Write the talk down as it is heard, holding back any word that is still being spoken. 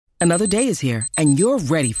Another day is here, and you're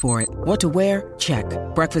ready for it. What to wear? Check.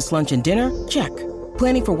 Breakfast, lunch, and dinner? Check.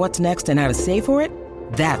 Planning for what's next and how to save for it?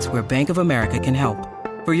 That's where Bank of America can help.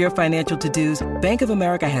 For your financial to-dos, Bank of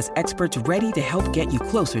America has experts ready to help get you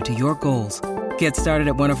closer to your goals. Get started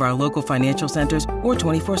at one of our local financial centers or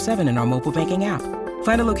 24/7 in our mobile banking app.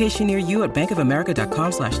 Find a location near you at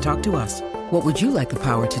bankofamerica.com/talktous. What would you like the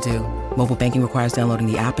power to do? Mobile banking requires downloading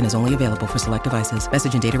the app and is only available for select devices.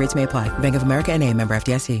 Message and data rates may apply. Bank of America N.A., member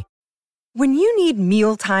FDIC. When you need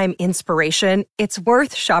mealtime inspiration, it's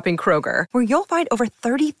worth shopping Kroger, where you'll find over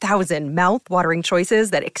 30,000 mouth-watering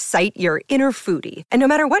choices that excite your inner foodie. And no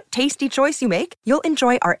matter what tasty choice you make, you'll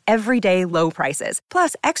enjoy our everyday low prices,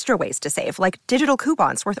 plus extra ways to save, like digital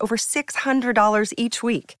coupons worth over $600 each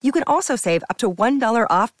week. You can also save up to $1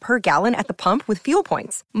 off per gallon at the pump with fuel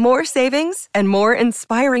points. More savings and more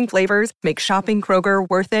inspiring flavors make shopping Kroger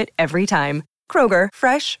worth it every time. Kroger,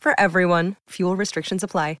 fresh for everyone. Fuel restrictions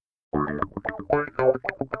apply.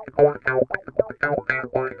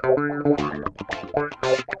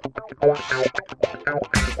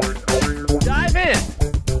 Dive in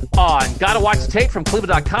on Gotta Watch the Tape from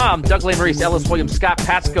Cleveland.com. Doug Lane, Maurice Ellis, William Scott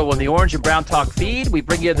Patsko on the Orange and Brown Talk feed. We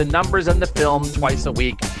bring you the numbers and the film twice a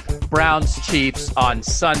week. Browns Chiefs on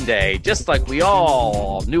Sunday, just like we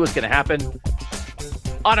all knew was going to happen.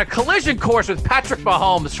 On a collision course with Patrick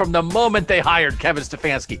Mahomes from the moment they hired Kevin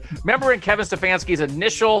Stefanski. Remember in Kevin Stefanski's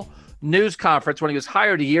initial news conference when he was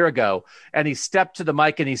hired a year ago, and he stepped to the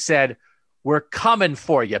mic and he said, "We're coming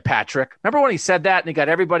for you, Patrick." Remember when he said that and he got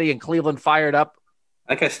everybody in Cleveland fired up?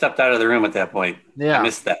 I think I stepped out of the room at that point. Yeah. I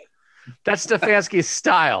missed that. That's Stefanski's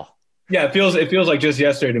style. Yeah, it feels like just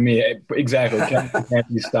yesterday to me. Exactly. Kevin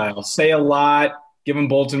Stefanski's style. Say a lot, give him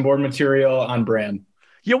bulletin board material on brand.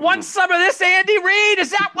 You want some of this, Andy Reid? Is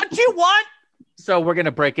that what you want? So we're going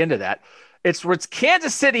to break into that. It's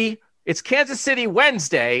Kansas City. It's Kansas City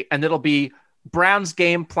Wednesday, and it'll be Browns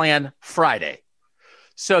game plan Friday.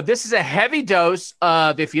 So this is a heavy dose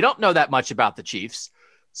of, if you don't know that much about the Chiefs,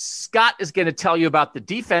 Scott is going to tell you about the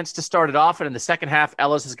defense to start it off, and in the second half,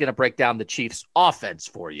 Ellis is going to break down the Chiefs offense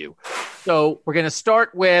for you. So we're going to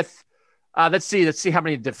start with, let's see how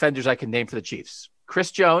many defenders I can name for the Chiefs. Chris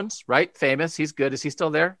Jones, right? Famous. He's good. Is he still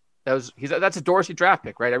there? That's a Dorsey draft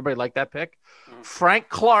pick, right? Everybody liked that pick. Frank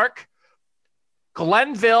Clark,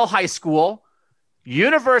 Glenville High School,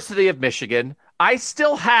 University of Michigan. I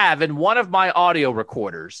still have in one of my audio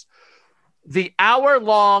recorders the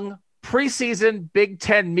hour-long preseason Big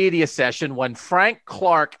Ten media session when Frank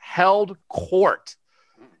Clark held court.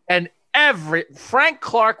 And Frank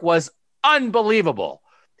Clark was unbelievable.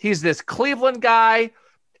 He's this Cleveland guy.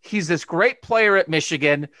 He's this great player at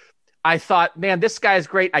Michigan. I thought, man, this guy's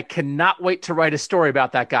great. I cannot wait to write a story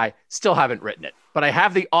about that guy. Still haven't written it, but I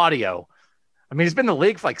have the audio. I mean, he's been in the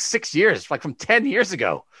league for like 6 years, like from 10 years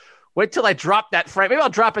ago. Wait till I drop that. Maybe I'll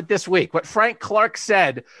drop it this week. What Frank Clark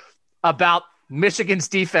said about Michigan's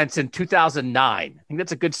defense in 2009. I think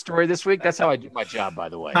that's a good story this week. That's how I do my job, by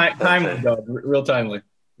the way. Timely, Doug. Real timely.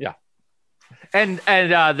 Yeah. And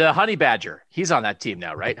the Honey Badger, he's on that team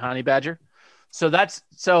now, right? Honey Badger. So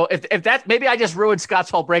if that, maybe I just ruined Scott's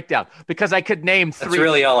whole breakdown because I could name three. That's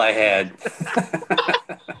really all I had.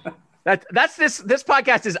 That's this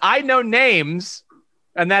podcast is I know names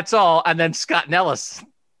and that's all. And then Scott and Ellis,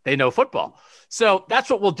 they know football. So that's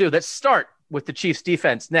what we'll do. Let's start with the Chiefs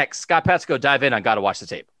defense next. Scott Patsko, dive in on Gotta Watch the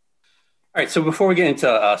Tape. All right. So before we get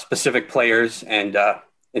into specific players and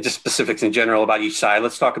just specifics in general about each side,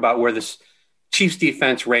 let's talk about where this Chiefs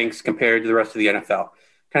defense ranks compared to the rest of the NFL.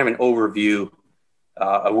 Kind of an overview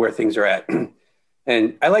of where things are at.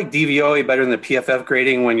 And I like DVOA better than the PFF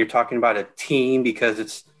grading when you're talking about a team because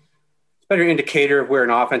it's a better indicator of where an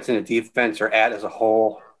offense and a defense are at as a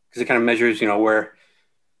whole because it kind of measures, where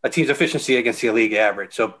a team's efficiency against the league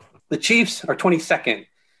average. So the Chiefs are 22nd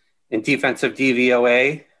in defensive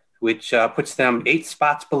DVOA, which puts them 8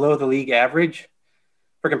 spots below the league average.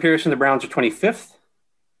 For comparison, the Browns are 25th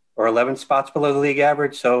or 11 spots below the league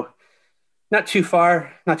average. So not too far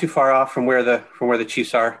off from where the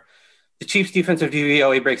Chiefs are. The Chiefs' defensive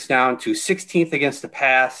DVOA breaks down to 16th against the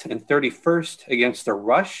pass and 31st against the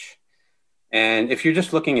rush. And if you're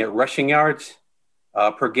just looking at rushing yards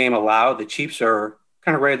per game allowed, the Chiefs are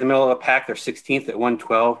kind of right in the middle of the pack. They're 16th at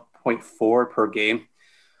 112.4 per game.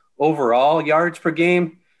 Overall yards per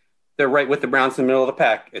game, they're right with the Browns in the middle of the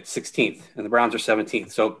pack at 16th, and the Browns are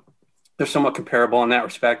 17th. So they're somewhat comparable in that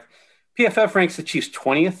respect. PFF ranks the Chiefs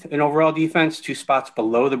 20th in overall defense, 2 spots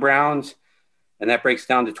below the Browns, and that breaks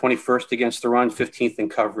down to 21st against the run, 15th in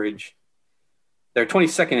coverage. They're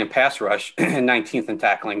 22nd in pass rush and 19th in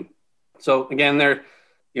tackling. So, again, they're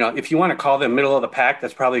if you want to call them middle of the pack,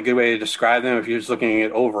 that's probably a good way to describe them if you're just looking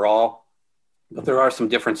at overall. But there are some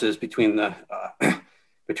differences between the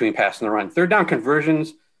between pass and the run. Third down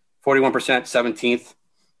conversions, 41%, 17th.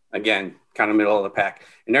 Again, kind of middle of the pack.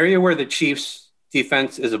 An area where the Chiefs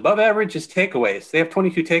defense is above average is takeaways. They have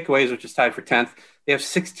 22 takeaways, which is tied for 10th. They have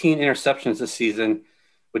 16 interceptions this season,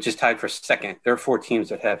 which is tied for second. There are 4 teams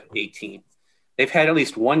that have 18. They've had at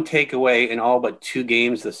least one takeaway in all but 2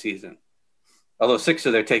 games this season, although 6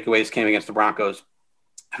 of their takeaways came against the Broncos,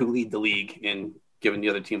 who lead the league in giving the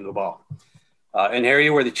other team the ball. An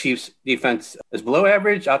area where the Chiefs defense is below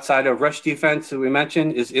average outside of rush defense that we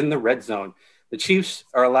mentioned is in the red zone. The Chiefs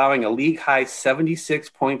are allowing a league-high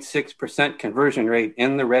 76.6% conversion rate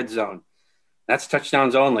in the red zone. That's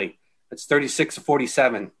touchdowns only. That's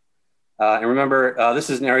 36-47. And remember, this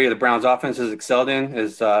is an area the Browns offense has excelled in,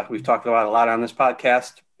 as we've talked about a lot on this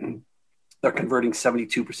podcast. They're converting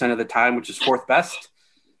 72% of the time, which is 4th best.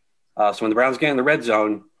 So when the Browns get in the red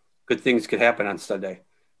zone, good things could happen on Sunday.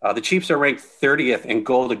 The Chiefs are ranked 30th in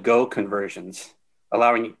goal-to-go conversions,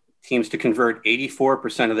 allowing teams to convert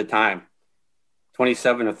 84% of the time,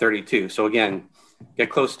 27 of 32. So again, get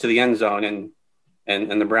close to the end zone,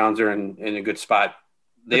 and the Browns are in a good spot.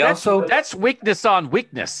 That's weakness on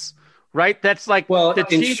weakness, right? That's like the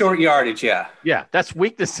Chiefs, short yardage, yeah. Yeah, that's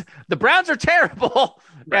weakness. The Browns are terrible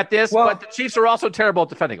at this, but the Chiefs are also terrible at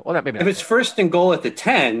defending it. Well, that maybe if it's first and goal at the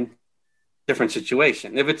 10, different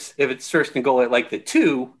situation. If it's first and goal at like the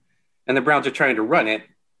 2, and the Browns are trying to run it,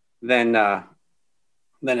 then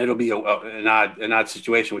it'll be an odd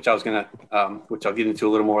situation, which I'll get into a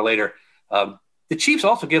little more later. The Chiefs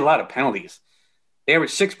also get a lot of penalties. They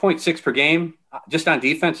average 6.6 per game just on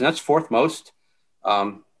defense, and that's 4th most,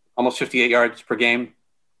 almost 58 yards per game,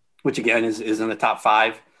 which again is in the top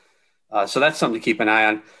 5. So that's something to keep an eye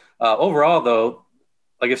on. Overall, though,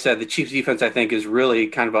 like I said, the Chiefs defense, I think, is really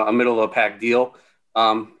kind of a middle of the pack deal,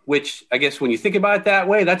 which I guess when you think about it that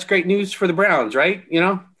way, that's great news for the Browns, right?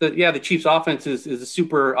 The Chiefs offense is a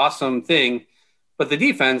super awesome thing, but the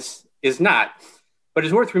defense is not. But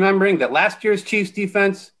it's worth remembering that last year's Chiefs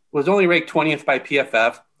defense was only ranked 20th by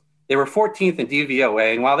PFF. They were 14th in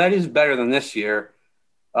DVOA, and while that is better than this year,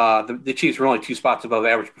 the Chiefs were only 2 spots above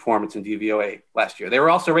average performance in DVOA last year. They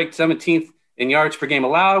were also ranked 17th in yards per game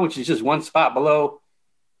allowed, which is just 1 spot below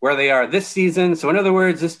where they are this season. So in other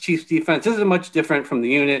words, this Chiefs defense isn't much different from the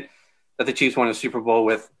unit that the Chiefs won a Super Bowl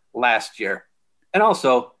with last year. And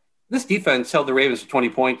also, this defense held the Ravens to 20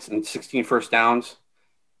 points and 16 first downs.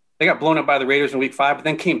 They got blown up by the Raiders in week 5, but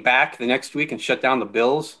then came back the next week and shut down the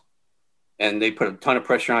Bills. And they put a ton of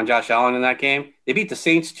pressure on Josh Allen in that game. They beat the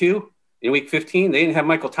Saints too in week 15. They didn't have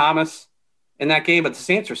Michael Thomas in that game, but the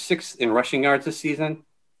Saints are 6th in rushing yards this season,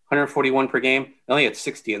 141 per game. They only had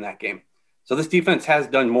 60 in that game. So this defense has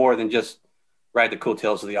done more than just ride the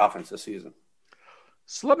coattails of the offense this season.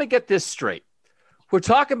 So let me get this straight. We're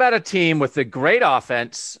talking about a team with a great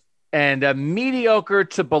offense and a mediocre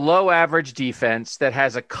to below average defense that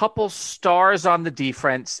has a couple stars on the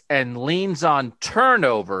defense and leans on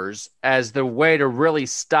turnovers as the way to really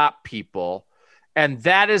stop people. And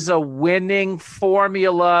that is a winning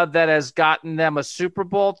formula that has gotten them a Super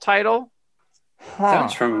Bowl title.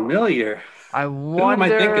 Sounds familiar. I wonder, who am I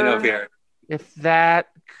thinking of here? If that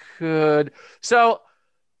could. So,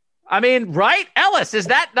 I mean, right, Ellis, is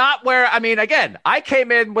that not where, I mean, again, I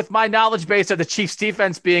came in with my knowledge base of the Chiefs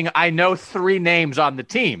defense being, I know 3 names on the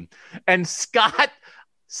team. And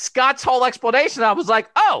Scott's whole explanation, I was like,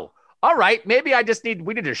 oh, all right, maybe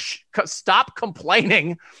we need to stop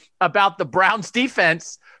complaining about the Browns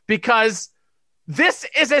defense because this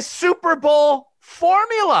is a Super Bowl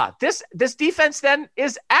formula. This defense then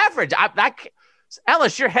is average.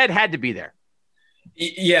 Ellis, your head had to be there.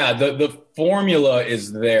 Yeah, the formula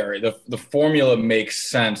is there. The formula makes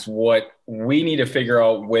sense. What we need to figure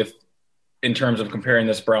out in terms of comparing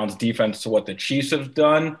this Browns defense to what the Chiefs have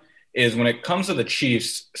done is when it comes to the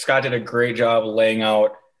Chiefs, Scott did a great job laying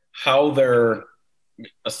out how they're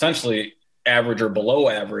essentially average or below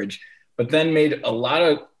average, but then made a lot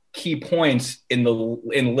of key points in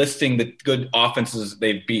listing the good offenses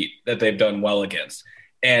they've beat that they've done well against.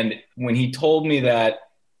 And when he told me that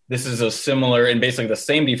this is a similar and basically the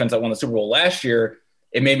same defense that won the Super Bowl last year,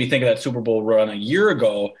 it made me think of that Super Bowl run a year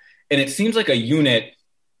ago. And it seems like a unit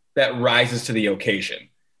that rises to the occasion.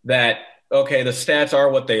 That, okay, the stats are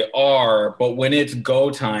what they are, but when it's go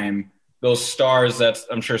time, those stars that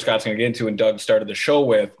I'm sure Scott's going to get into and Doug started the show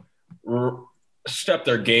with step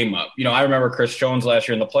their game up. I remember Chris Jones last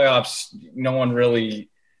year in the playoffs. No one really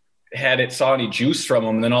saw any juice from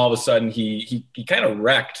him. And then all of a sudden he kind of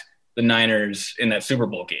wrecked the Niners in that Super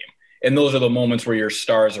Bowl game. And those are the moments where your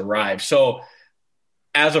stars arrive. So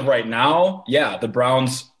as of right now, yeah, the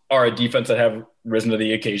Browns are a defense that have risen to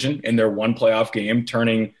the occasion in their one playoff game,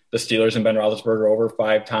 turning the Steelers and Ben Roethlisberger over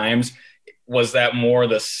 5 times. Was that more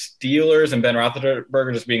the Steelers and Ben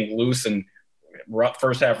Roethlisberger just being loose and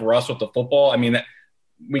first half rust with the football? I mean,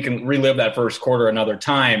 we can relive that first quarter another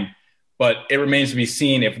time, but it remains to be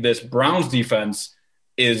seen if this Browns defense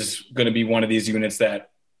is going to be one of these units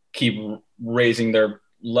that keep raising their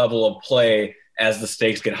level of play as the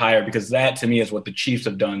stakes get higher, because that to me is what the Chiefs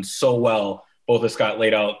have done so well, both as Scott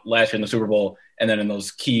laid out last year in the Super Bowl and then in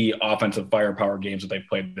those key offensive firepower games that they've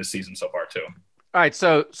played this season so far too. All right,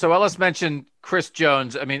 so Ellis mentioned Chris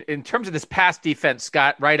Jones. I mean, in terms of this pass defense,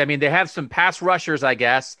 Scott, right? I mean, they have some pass rushers, I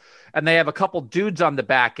guess, and they have a couple dudes on the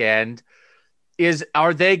back end.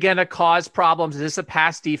 Are they going to cause problems? Is this a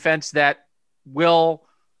pass defense that will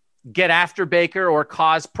get after Baker or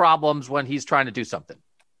cause problems when he's trying to do something?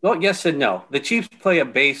 Well, yes and no. The Chiefs play a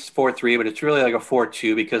base 4-3, but it's really like a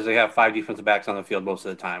 4-2 because they have 5 defensive backs on the field most of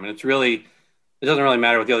the time. And it doesn't really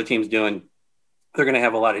matter what the other team's doing. They're going to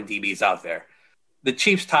have a lot of DBs out there. The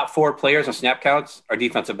Chiefs' top 4 players on snap counts are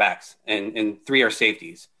defensive backs, and 3 are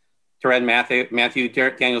safeties. Tyrann Mathieu,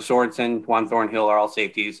 Daniel Sorensen, Juan Thornhill are all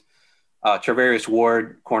safeties. Charvarius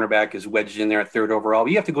Ward, cornerback, is wedged in there at 3rd overall.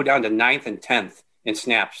 But you have to go down to 9th and 10th in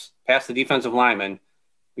snaps, past the defensive lineman,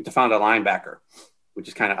 to find a linebacker, which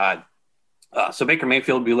is kind of odd. So Baker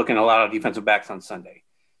Mayfield will be looking at a lot of defensive backs on Sunday.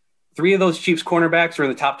 3 of those Chiefs cornerbacks are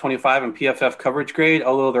in the top 25 in PFF coverage grade,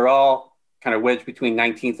 although they're all kind of wedged between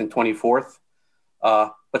 19th and 24th.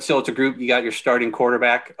 But still, it's a group. You got your starting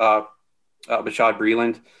quarterback, Bashaud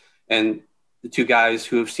Breeland, and the 2 guys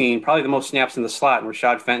who have seen probably the most snaps in the slot,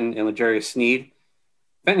 Rashad Fenton and L'Jarius Sneed.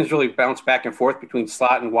 Fenton's really bounced back and forth between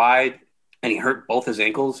slot and wide, and he hurt both his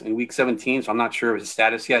ankles in week 17, so I'm not sure of his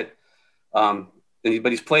status yet. But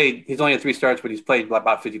he's only had 3 starts, but he's played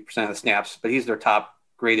about 50% of the snaps, but he's their top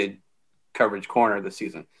graded coverage corner this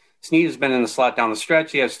season. Sneed has been in the slot down the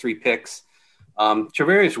stretch. He has 3 picks.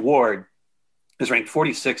 Charvarius Ward is ranked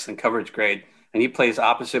 46th in coverage grade, and he plays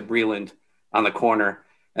opposite Breeland on the corner,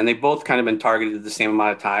 and they've both kind of been targeted the same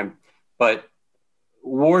amount of time. But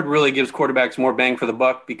Ward really gives quarterbacks more bang for the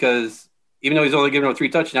buck because even though he's only given up 3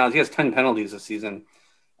 touchdowns, he has 10 penalties this season,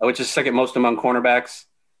 which is second most among cornerbacks.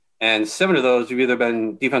 And 7 of those have either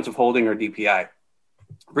been defensive holding or DPI.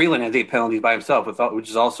 Breeland has 8 penalties by himself, which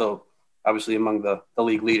is also obviously among the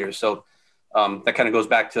league leaders. So that kind of goes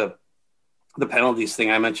back to the penalties thing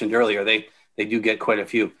I mentioned earlier. They do get quite a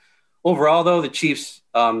few. Overall, though, the Chiefs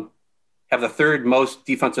have the 3rd most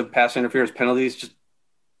defensive pass interference penalties,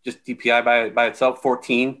 just DPI by itself,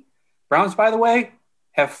 14. Browns, by the way,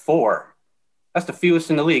 have 4. That's the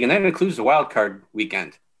fewest in the league, and that includes the wild card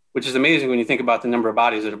weekend, which is amazing when you think about the number of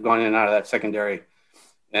bodies that have gone in and out of that secondary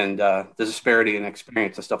and the disparity in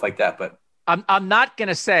experience and stuff like that. But I'm not going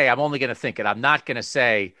to say, I'm only going to think it. I'm not going to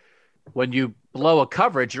say when you blow a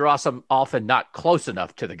coverage, you're also often not close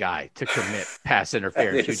enough to the guy to commit pass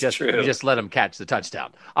interference. You just let him catch the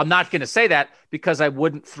touchdown. I'm not going to say that because I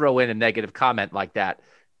wouldn't throw in a negative comment like that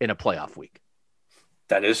in a playoff week.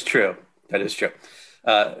 That is true.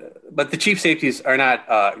 But the Chiefs safeties are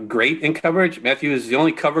not great in coverage. Mathieu is the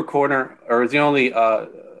only cover corner or the only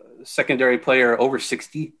secondary player over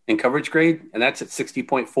 60 in coverage grade, and that's at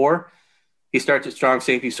 60.4. He starts at strong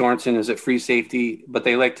safety. Sorensen is at free safety, but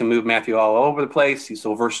they like to move Mathieu all over the place. He's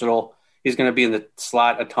so versatile. He's going to be in the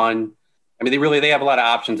slot a ton. I mean, they have a lot of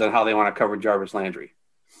options on how they want to cover Jarvis Landry.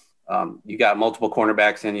 You got multiple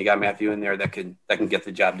cornerbacks and you got Mathieu in there that can get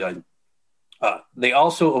the job done. They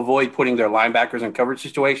also avoid putting their linebackers in coverage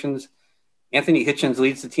situations. Anthony Hitchens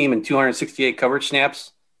leads the team in 268 coverage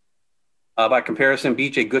snaps. By comparison,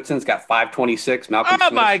 B.J. Goodson's got 526. Malcolm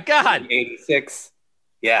Smith, my God, 86.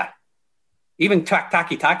 Yeah. Even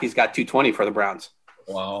Taki's got 220 for the Browns.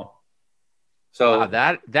 Wow. So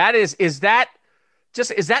is that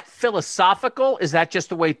philosophical? Is that just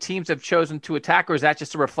the way teams have chosen to attack, or is that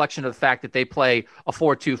just a reflection of the fact that they play a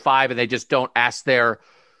 4-2-5 and they just don't ask their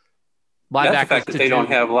linebackers? That's the fact that they don't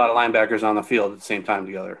have a lot of linebackers on the field at the same time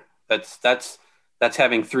together. That's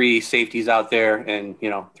having 3 safeties out there and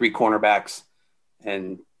 3 cornerbacks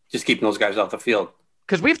and just keeping those guys off the field.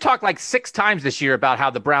 Because we've talked like 6 times this year about how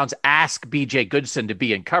the Browns ask B.J. Goodson to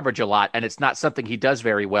be in coverage a lot, and it's not something he does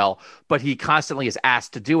very well, but he constantly is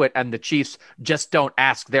asked to do it, and the Chiefs just don't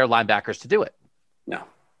ask their linebackers to do it.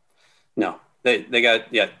 No. They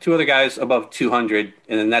got 2 other guys above 200,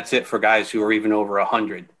 and then that's it for guys who are even over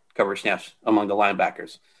 100 coverage snaps among the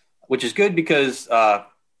linebackers, which is good because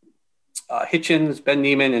Hitchens, Ben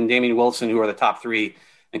Neiman, and Damian Wilson, who are the top 3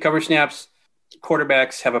 in coverage snaps,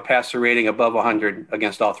 quarterbacks have a passer rating above 100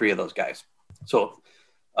 against all 3 of those guys. So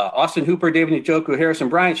Austin Hooper, David Njoku, Harrison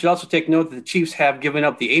Bryant should also take note that the Chiefs have given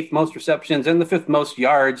up the 8th most receptions and the 5th most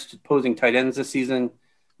yards to opposing tight ends this season.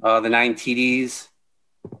 The 9 TDs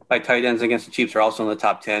by tight ends against the Chiefs are also in the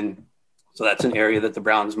top 10. So that's an area that the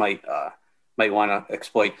Browns might want to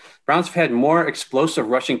exploit. Browns have had more explosive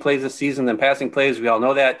rushing plays this season than passing plays. We all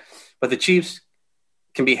know that. But the Chiefs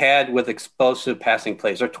can be had with explosive passing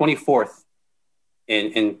plays. They're 24th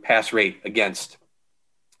in pass rate against.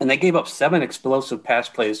 And they gave up 7 explosive pass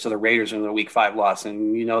plays to the Raiders in their Week 5 loss.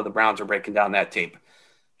 And the Browns are breaking down that tape,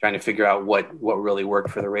 trying to figure out what really worked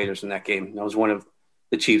for the Raiders in that game. That was one of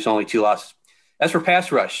the Chiefs' only 2 losses. As for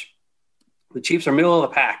pass rush, the Chiefs are middle of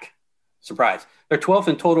the pack. Surprise. They're 12th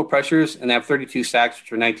in total pressures, and they have 32 sacks,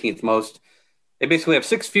 which are 19th most. They basically have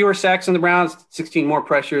 6 fewer sacks than the Browns, 16 more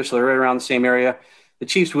pressures, so they're right around the same area. The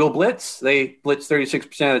Chiefs will blitz. They blitz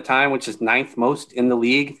 36% of the time, which is 9th most in the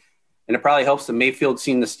league. And it probably helps that Mayfield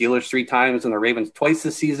seen the Steelers 3 times and the Ravens twice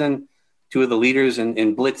this season, 2 of the leaders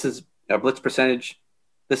in blitz percentage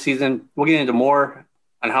this season. We'll get into more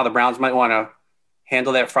on how the Browns might want to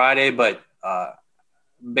handle that Friday, but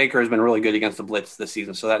Baker has been really good against the blitz this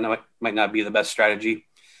season, so that might not be the best strategy.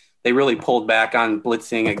 They really pulled back on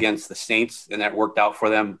blitzing against the Saints, and that worked out for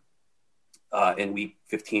them in Week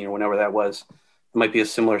 15 or whenever that was. It might be a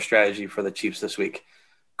similar strategy for the Chiefs this week.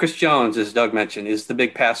 Chris Jones, as Doug mentioned, is the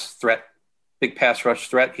big pass rush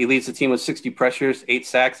threat. He leads the team with 60 pressures, 8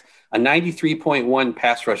 sacks, a 93.1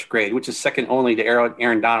 pass rush grade, which is second only to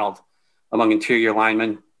Aaron Donald among interior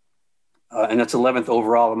linemen. And that's 11th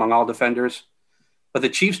overall among all defenders. But the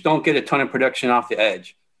Chiefs don't get a ton of production off the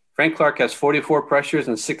edge. Frank Clark has 44 pressures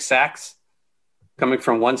and 6 sacks coming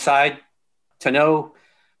from one side. Tano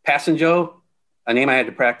Passanjo, a name I had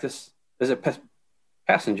to practice. Is it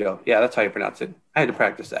Passanjo? Yeah, that's how you pronounce it. I had to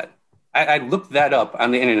practice that. I looked that up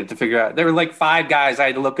on the internet to figure out. There were like 5 guys I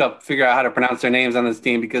had to look up, figure out how to pronounce their names on this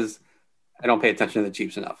team because I don't pay attention to the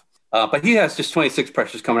Chiefs enough. But he has just 26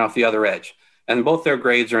 pressures coming off the other edge. And both their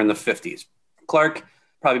grades are in the 50s. Clark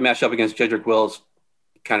probably matched up against Jedrick Wills,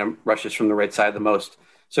 kind of rushes from the right side the most.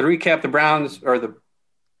 So to recap, the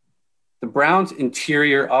Browns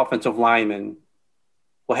interior offensive linemen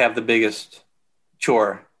will have the biggest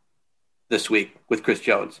chore this week with Chris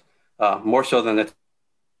Jones, more so than the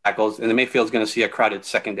tackles. And the Mayfield's going to see a crowded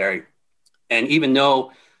secondary. And even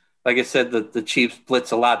though, like I said, the Chiefs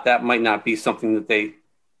blitz a lot, that might not be something that they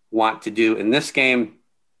want to do in this game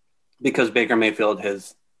because Baker Mayfield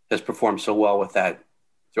has performed so well with that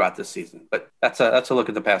throughout this season. But that's a look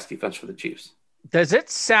at the pass defense for the Chiefs. Does it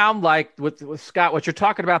sound like with Scott, what you're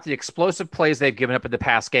talking about, the explosive plays they've given up in the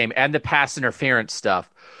pass game and the pass interference stuff,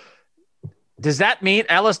 does that mean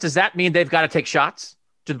they've got to take shots?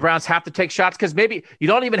 Do the Browns have to take shots? Because maybe you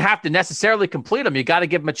don't even have to necessarily complete them. You got to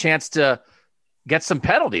give them a chance to get some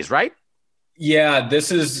penalties, right? Yeah,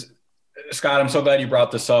 this is Scott. I'm so glad you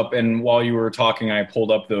brought this up. And while you were talking, I pulled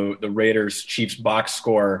up the Raiders Chiefs box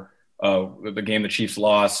score, the game the Chiefs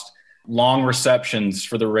lost. Long receptions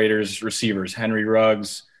for the Raiders receivers. Henry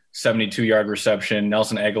Ruggs, 72-yard reception.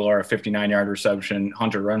 Nelson Aguilar, a 59-yard reception.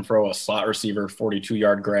 Hunter Renfrow, a slot receiver,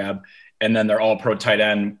 42-yard grab. And then they're all pro tight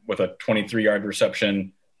end with a 23-yard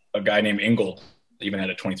reception. A guy named Ingle even had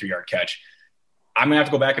a 23-yard catch. I'm going to have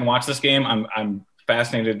to go back and watch this game. I'm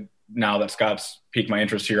fascinated now that Scott's piqued my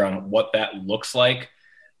interest here on what that looks like.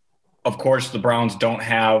 Of course, the Browns don't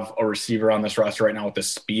have a receiver on this roster right now with the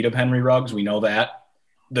speed of Henry Ruggs. We know that.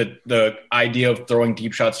 The idea of throwing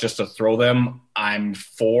deep shots just to throw them, I'm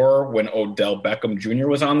for. When Odell Beckham Jr.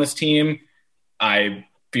 was on this team, I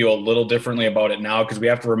feel a little differently about it now because we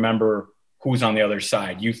have to remember who's on the other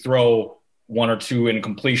side. You throw 1 or 2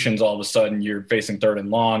 incompletions, all of a sudden you're facing 3rd and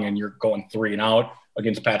long and you're going 3 and out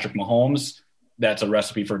against Patrick Mahomes. That's a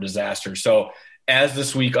recipe for disaster. So as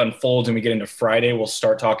this week unfolds and we get into Friday, we'll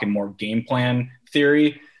start talking more game plan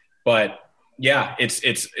theory. But yeah,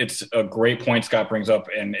 it's a great point Scott brings up,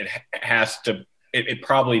 and it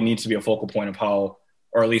probably needs to be a focal point of how,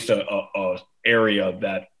 or at least a area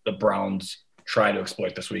that the Browns try to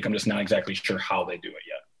exploit this week. I'm just not exactly sure how they do it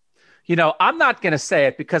yet. I'm not going to say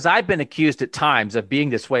it because I've been accused at times of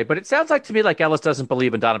being this way, but it sounds like to me like Ellis doesn't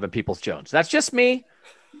believe in Donovan Peoples-Jones. That's just me.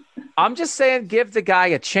 I'm just saying, give the guy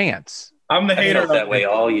a chance. I'm the hater that way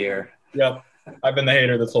all year. Yep. I've been the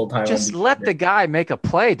hater this whole time. Just let the guy make a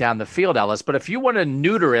play down the field, Ellis. But if you want to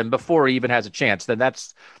neuter him before he even has a chance, then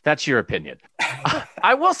that's your opinion.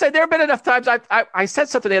 I will say there have been enough times. I said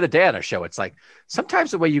something the other day on our show. It's like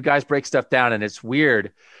sometimes the way you guys break stuff down, and it's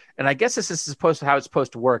weird. And I guess this is how it's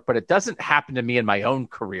supposed to work, but it doesn't happen to me in my own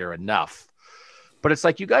career enough. But it's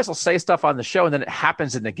like you guys will say stuff on the show, and then it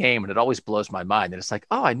happens in the game, and it always blows my mind. And it's like,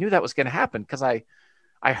 oh, I knew that was going to happen because I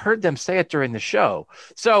I heard them say it during the show.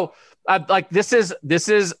 So this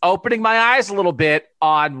is opening my eyes a little bit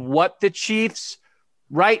on what the Chiefs,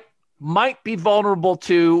 right, might be vulnerable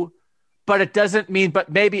to, but it doesn't mean, but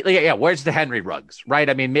maybe, where's the Henry Ruggs, right?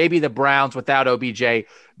 I mean, maybe the Browns without OBJ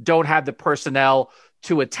don't have the personnel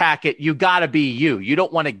to attack it. You got to be you. You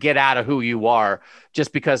don't want to get out of who you are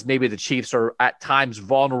just because maybe the Chiefs are at times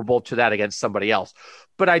vulnerable to that against somebody else.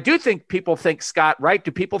 But I do think people think, Scott, right?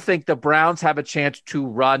 Do people think the Browns have a chance to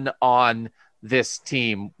run on this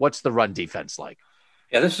team? What's the run defense like?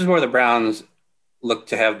 Yeah, this is where the Browns look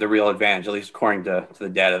to have the real advantage, at least according to the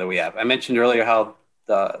data that we have. I mentioned earlier how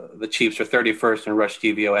the Chiefs are 31st in rush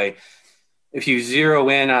DVOA. If you zero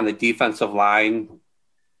in on the defensive line,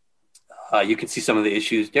 you can see some of the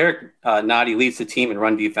issues. Derek Nottie leads the team in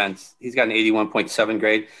run defense. He's got an 81.7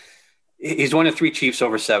 grade. He's one of 3 Chiefs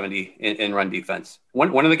over 70 in run defense.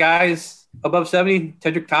 One of the guys above 70,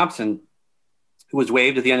 Tedrick Thompson, who was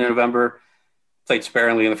waived at the end of November, played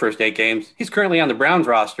sparingly in the first 8 games. He's currently on the Browns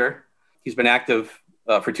roster. He's been active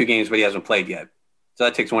for 2 games, but he hasn't played yet. So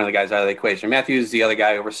that takes one of the guys out of the equation. Matthews is the other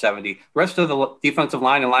guy over 70. The rest of the defensive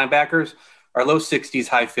line and linebackers are low 60s,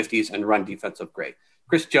 high 50s, and run defensive grade.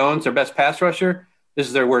 Chris Jones, their best pass rusher, this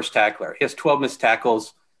is their worst tackler. He has 12 missed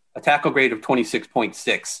tackles, a tackle grade of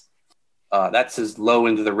 26.6. That's as low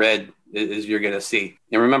into the red as you're going to see.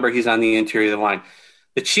 And remember, he's on the interior of the line.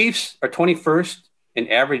 The Chiefs are 21st in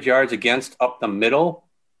average yards against up the middle,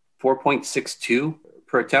 4.62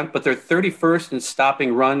 per attempt, but they're 31st in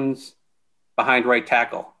stopping runs behind right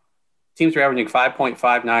tackle. Teams are averaging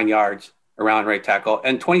 5.59 yards around right tackle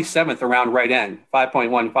and 27th around right end,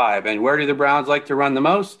 5.15. And where do the Browns like to run the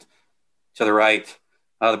most? To the right.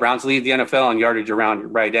 The Browns lead the NFL in yardage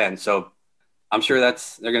around right end. So I'm sure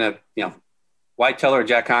they're going to, White Teller,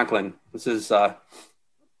 Jack Conklin. This is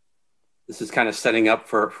kind of setting up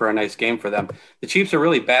for a nice game for them. The Chiefs are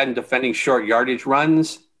really bad in defending short yardage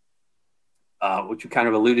runs, which you kind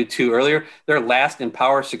of alluded to earlier. They're last in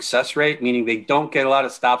power success rate, meaning they don't get a lot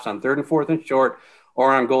of stops on 3rd and 4th and short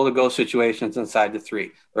or on goal-to-go situations inside the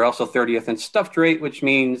 3. They're also 30th in stuffed rate, which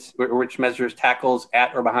measures tackles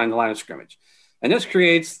at or behind the line of scrimmage. And this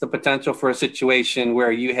creates the potential for a situation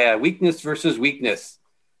where you have weakness versus weakness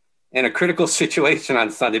in a critical situation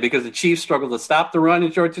on Sunday, because the Chiefs struggle to stop the run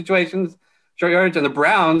in short situations, short yardage, and the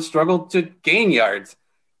Browns struggle to gain yards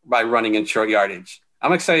by running in short yardage.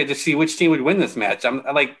 I'm excited to see which team would win this match. I'm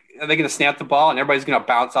like, are they going to snap the ball and everybody's going to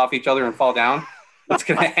bounce off each other and fall down? What's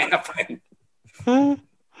going to happen? I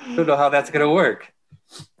don't know how that's going to work.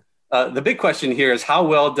 The big question here is, how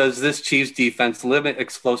well does this Chiefs defense limit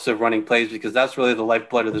explosive running plays? Because that's really the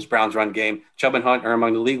lifeblood of this Browns run game. Chubb and Hunt are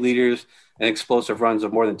among the league leaders in explosive runs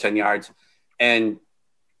of more than 10 yards. And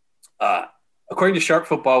according to Sharp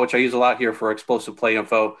Football, which I use a lot here for explosive play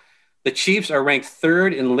info, the Chiefs are ranked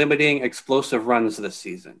 3rd in limiting explosive runs this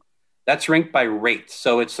season. That's ranked by rate.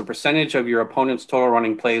 So it's the percentage of your opponent's total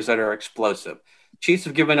running plays that are explosive. Chiefs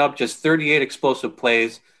have given up just 38 explosive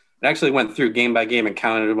plays. I actually went through game by game and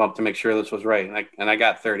counted them up to make sure this was right, and I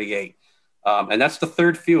got 38. And that's the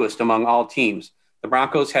 3rd fewest among all teams. The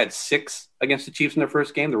Broncos had 6 against the Chiefs in their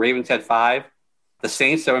first game. The Ravens had 5. The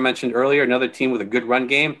Saints, that I mentioned earlier, another team with a good run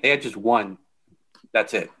game, they had just 1.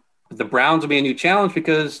 That's it. The Browns will be a new challenge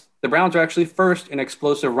because the Browns are actually 1st in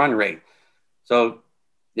explosive run rate. So,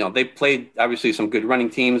 they played obviously some good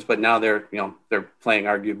running teams, but now they're playing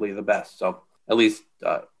arguably the best. So at least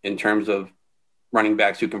in terms of running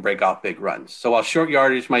backs who can break off big runs. So while short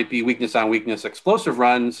yardage might be weakness on weakness, explosive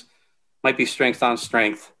runs might be strength on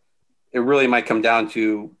strength. It really might come down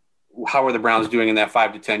to how are the Browns doing in that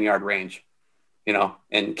 5 to 10 yard range,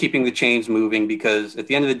 and keeping the chains moving, because at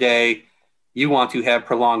the end of the day, you want to have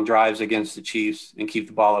prolonged drives against the Chiefs and keep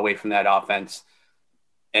the ball away from that offense.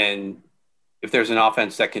 And if there's an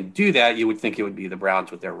offense that can do that, you would think it would be the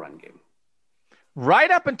Browns with their run game.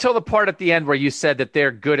 Right up until the part at the end where you said that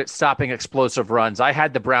they're good at stopping explosive runs, I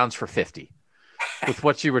had the Browns for 50 with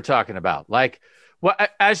what you were talking about.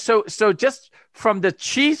 So just from the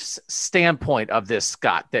Chiefs' standpoint of this,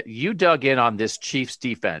 Scott, that you dug in on this Chiefs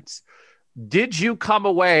defense, did you come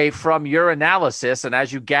away from your analysis and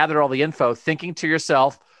as you gather all the info thinking to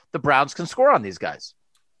yourself, the Browns can score on these guys?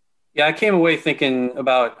 Yeah, I came away thinking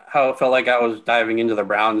about how it felt like I was diving into the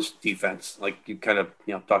Browns defense, like you kind of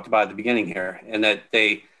talked about at the beginning here, and that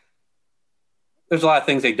there's a lot of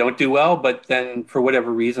things they don't do well, but then for whatever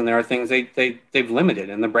reason, there are things they've limited,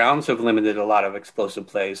 and the Browns have limited a lot of explosive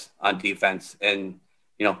plays on defense, and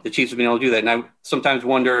the Chiefs have been able to do that. And I sometimes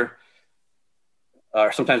wondered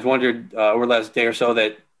over the last day or so,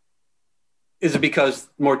 that is it because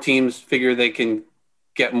more teams figure they can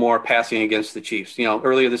get more passing against the Chiefs.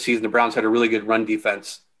 Earlier this season, the Browns had a really good run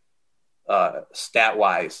defense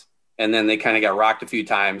stat-wise, and then they kind of got rocked a few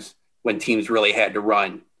times when teams really had to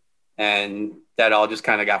run, and that all just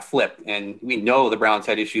kind of got flipped. And we know the Browns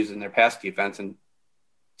had issues in their pass defense, and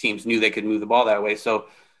teams knew they could move the ball that way. So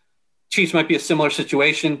Chiefs might be a similar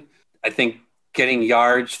situation. I think getting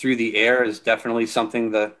yards through the air is definitely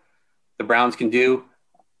something the Browns can do.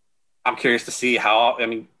 I'm curious to see how. I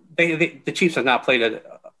mean, the Chiefs have not played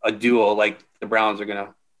a duo like the Browns are going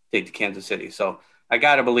to take to Kansas City. So I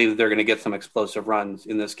got to believe that they're going to get some explosive runs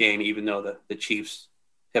in this game, even though the Chiefs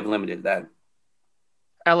have limited that.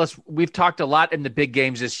 Ellis, we've talked a lot in the big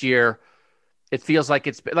games this year. It feels like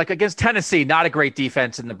it's like against Tennessee, not a great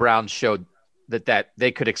defense, and the Browns showed that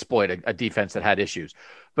they could exploit a defense that had issues.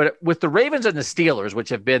 But with the Ravens and the Steelers, which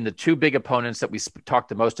have been the two big opponents that we talked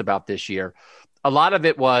the most about this year, a lot of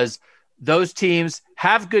it was those teams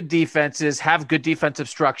have good defenses, have good defensive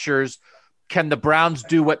structures. Can the Browns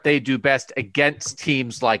do what they do best against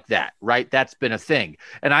teams like that, right? That's been a thing.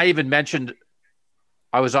 And I even mentioned,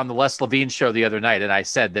 I was on the Les Levine show the other night, and I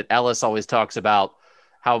said that Ellis always talks about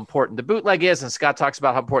how important the bootleg is, and Scott talks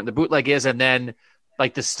about how important the bootleg is, and then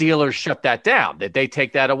like the Steelers shut that down, that they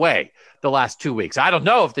take that away the last 2 weeks. I don't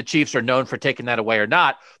know if the Chiefs are known for taking that away or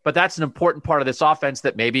not, but that's an important part of this offense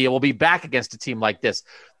that maybe it will be back against a team like this.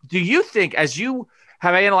 Do you think, as you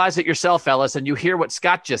have analyzed it yourself, Ellis, and you hear what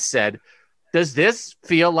Scott just said, does this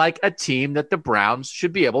feel like a team that the Browns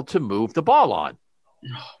should be able to move the ball on?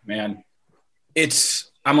 Oh, man,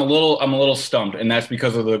 I'm a little stumped, and that's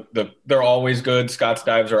because of they're always good. Scott's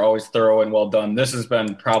dives are always thorough and well done. This has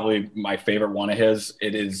been probably my favorite one of his.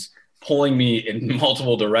 It is pulling me in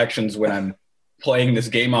multiple directions when I'm playing this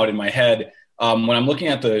game out in my head. When I'm looking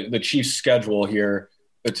at the Chiefs' schedule here,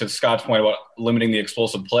 to Scott's point about limiting the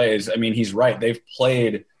explosive plays, I mean, he's right. They've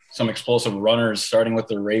played some explosive runners, starting with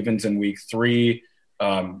the Ravens in week 3,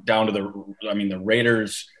 down to the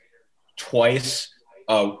Raiders twice.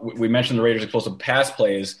 We mentioned the Raiders' explosive pass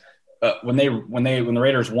plays. When the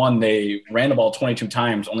Raiders won, they ran the ball 22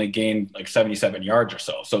 times, only gained like 77 yards or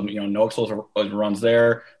so. So, no explosive runs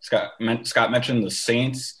there. Scott mentioned the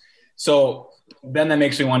Saints. So then that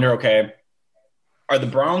makes me wonder, okay, are the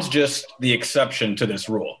Browns just the exception to this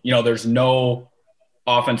rule? There's no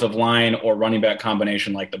offensive line or running back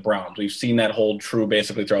combination like the Browns. We've seen that hold true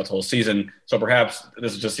basically throughout the whole season. So perhaps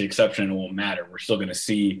this is just the exception and it won't matter. We're still going to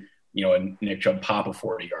see, a Nick Chubb pop a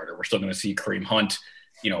 40-yarder. We're still going to see Kareem Hunt,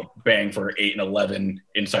 bang for 8 and 11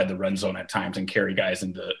 inside the red zone at times and carry guys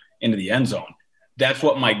into the end zone. That's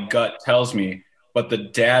what my gut tells me. But the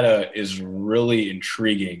data is really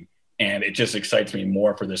intriguing, and it just excites me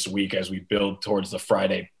more for this week as we build towards the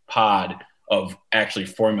Friday pod of actually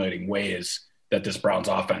formulating ways that this Browns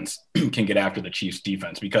offense can get after the Chiefs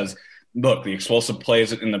defense. Because, look, the explosive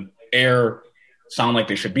plays in the air sound like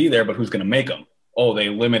they should be there, but who's going to make them? Oh, they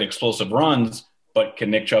limit explosive runs, but can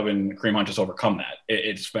Nick Chubb and Kareem Hunt just overcome that?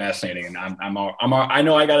 It's fascinating, and I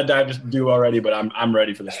know I got a dive to do already, but I'm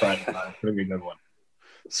ready for this Friday. It's going to be a good one.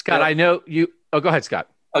 Scott, I know you. Oh, go ahead, Scott.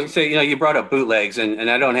 I was going to say, you brought up bootlegs, and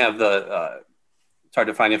I don't have it's hard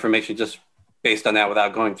to find information just based on that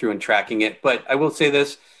without going through and tracking it. But I will say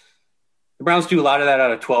this. The Browns do a lot of that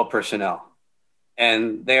out of 12 personnel,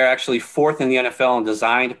 and they are actually 4th in the NFL in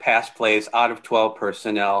designed pass plays out of 12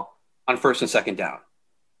 personnel on first and second down.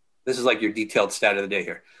 This is like your detailed stat of the day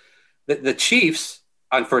here. The Chiefs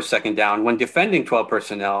on first, second down, when defending 12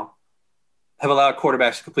 personnel, have allowed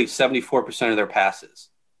quarterbacks to complete 74% of their passes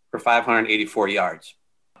for 584 yards.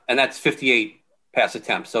 And that's 58 pass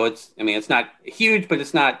attempts. So it's not huge, but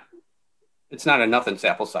it's not a nothing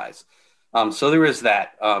sample size. So there is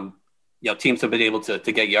that. Teams have been able to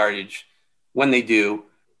get yardage when they do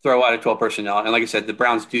throw out of 12 personnel. And like I said, the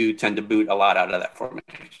Browns do tend to boot a lot out of that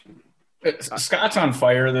formation. Scott's on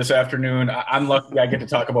fire this afternoon. I'm lucky I get to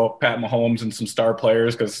talk about Pat Mahomes and some star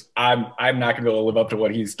players because I'm not going to be able to live up to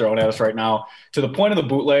what he's throwing at us right now. To the point of the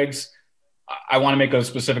bootlegs, I want to make a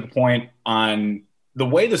specific point on the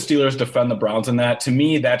way the Steelers defend the Browns in that. To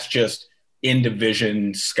me, that's just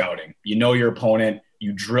in-division scouting. You know your opponent,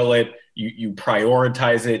 you drill it, you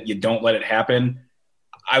prioritize it, you don't let it happen.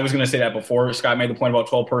 I was going to say that before Scott made the point about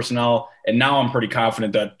 12 personnel, and now I'm pretty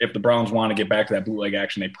confident that if the Browns want to get back to that bootleg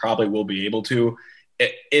action, they probably will be able to.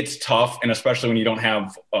 It's tough, and especially when you don't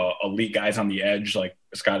have elite guys on the edge like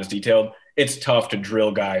Scott has detailed, it's tough to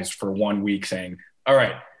drill guys for 1 week saying, all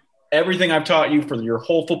right, everything I've taught you for your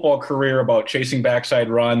whole football career about chasing backside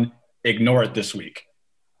run, ignore it this week.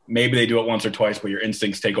 Maybe they do it once or twice, but your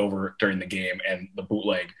instincts take over during the game, and the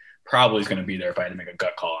bootleg probably is going to be there if I had to make a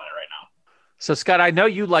gut call on it right now. So, Scott, I know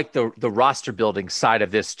you like the roster building side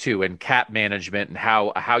of this too, and cap management and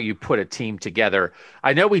how you put a team together.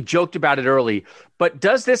 I know we joked about it early, but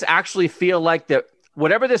does this actually feel like that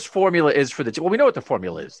whatever this formula is for the – well, we know what the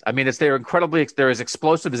formula is. I mean, they're as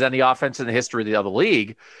explosive as any offense in the history of the other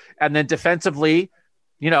league. And then defensively,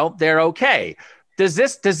 they're okay. Is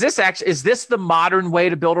this the modern way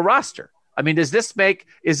to build a roster? I mean, is this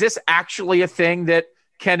actually a thing that –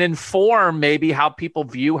 can inform maybe how people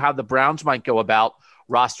view how the Browns might go about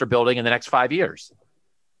roster building in the next 5 years?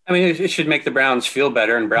 I mean, it should make the Browns feel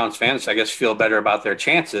better, and Browns fans, I guess, feel better about their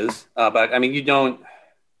chances. But I mean, they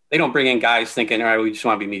don't bring in guys thinking, all right, we just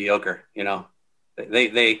want to be mediocre.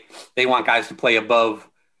 They want guys to play above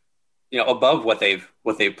what they've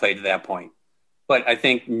played to that point. But I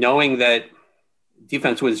think knowing that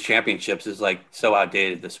defense wins championships is like so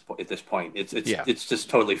outdated at this point. It's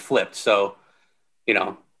just totally flipped. So,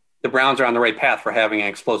 the Browns are on the right path for having an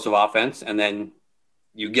explosive offense, and then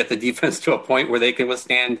you get the defense to a point where they can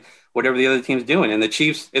withstand whatever the other team's doing. And the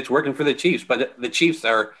Chiefs, it's working for the Chiefs, but the Chiefs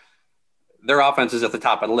their offense is at the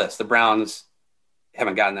top of the list. The Browns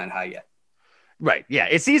haven't gotten that high yet. Right. Yeah.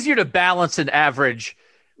 It's easier to balance an average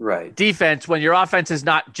defense when your offense is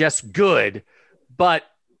not just good, but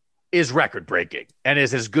is record breaking and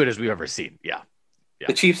is as good as we've ever seen. Yeah. Yeah.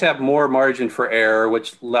 The Chiefs have more margin for error,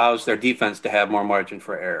 which allows their defense to have more margin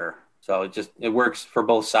for error. So it works for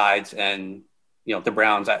both sides. And, the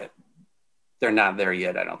Browns, they're not there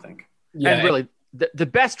yet, I don't think. Yeah. And really, the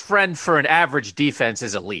best friend for an average defense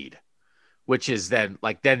is a lead, which is then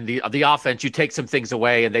the offense, you take some things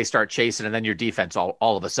away and they start chasing, and then your defense all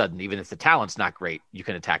of a sudden, even if the talent's not great, you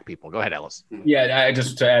can attack people. Go ahead, Ellis. Yeah,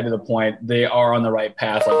 just to add to the point, they are on the right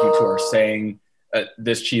path, like you two are saying.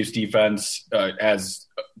 This Chiefs defense has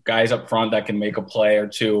guys up front that can make a play or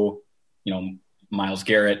two, Myles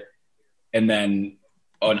Garrett, and then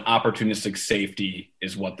an opportunistic safety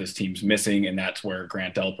is what this team's missing, and that's where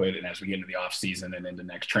Grant Delpit, and as we get into the offseason and into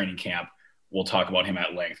next training camp, we'll talk about him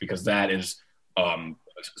at length, because that is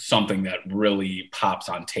something that really pops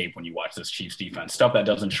on tape when you watch this Chiefs defense. Stuff that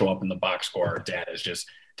doesn't show up in the box score data is just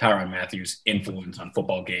Tyrann Mathieu' influence on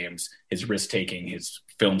football games, his risk-taking, his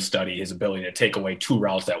film study, his ability to take away two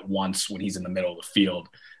routes at once when he's in the middle of the field.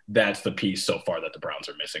 That's the piece so far that the Browns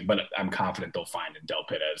are missing. But I'm confident they'll find in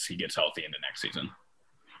Delpit as he gets healthy into next season.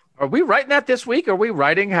 Are we writing that this week? Are we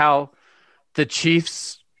writing how the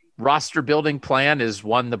Chiefs roster building plan is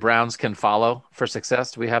one the Browns can follow for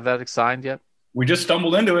success? Do we have that signed yet? We just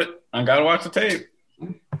stumbled into it. I got to watch the tape.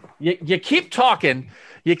 You keep talking.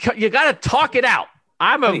 You got to talk it out.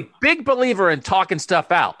 I'm a big believer in talking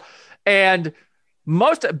stuff out. And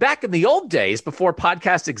back in the old days, before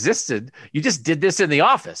podcasts existed, you just did this in the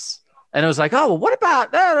office. And it was like, oh, well, what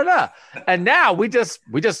about da? And now we just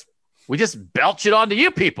belch it onto you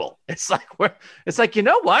people. It's like, you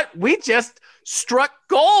know what? We just struck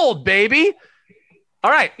gold, baby. All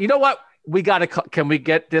right. You know what? Can we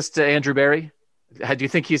get this to Andrew Berry? Do you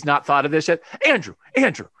think he's not thought of this yet? Andrew,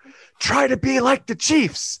 try to be like the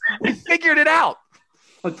Chiefs. We figured it out.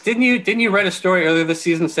 Well, didn't you read a story earlier this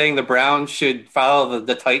season saying the Browns should follow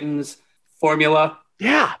the Titans formula?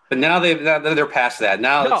 Yeah. But now they're past that.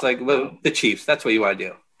 Now it's like the Chiefs. That's what you want to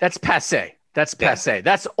do. That's passé.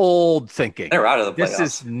 That's old thinking. They're out of the playoffs. This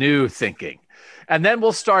is new thinking. And then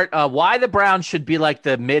we'll start why the Browns should be like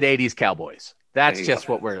the mid-'80s Cowboys. That's just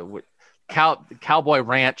what we're Cowboy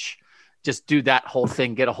Ranch. Just do that whole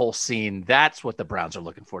thing, get a whole scene. That's what the Browns are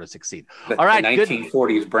looking for to succeed. All right, the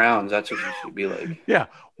 1940s Browns. That's what it should be like. Yeah.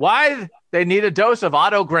 Why they need a dose of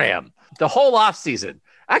Otto Graham the whole offseason.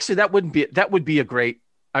 Actually, that would be a great.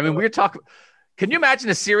 I mean, we're talking. Can you imagine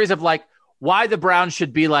a series of like why the Browns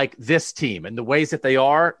should be like this team and the ways that they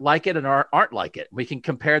are like it and aren't like it? We can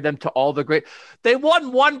compare them to all the great. They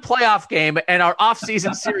won one playoff game, and our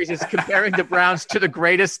offseason series is comparing the Browns to the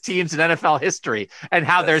greatest teams in NFL history and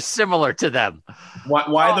how they're similar to them.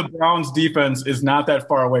 Why the Browns defense is not that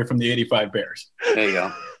far away from the 85 Bears. There you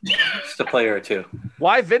go. Just a player or two.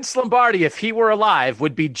 Why Vince Lombardi, if he were alive,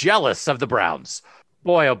 would be jealous of the Browns.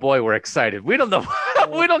 Boy, oh boy, we're excited. We don't know.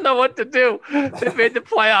 We don't know what to do. They made the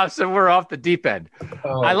playoffs and we're off the deep end.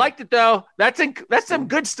 I liked it though. That's some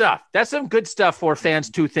good stuff. That's some good stuff for fans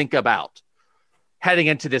to think about heading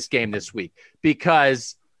into this game this week,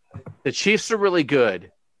 because the Chiefs are really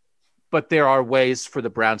good, but there are ways for the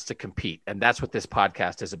Browns to compete, and that's what this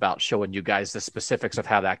podcast is about, showing you guys the specifics of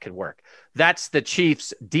how that could work. That's the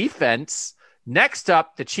Chiefs defense. Next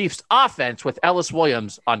up, the Chiefs offense with Ellis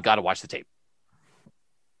Williams on Gotta Watch the Tape.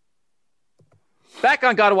 Back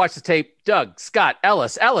on Gotta Watch the Tape, Doug, Scott,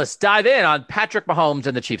 Ellis. Ellis, dive in on Patrick Mahomes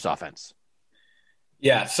and the Chiefs offense.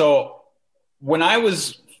 Yeah, so when I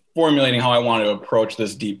was formulating how I wanted to approach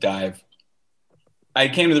this deep dive, I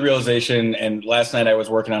came to the realization, and last night I was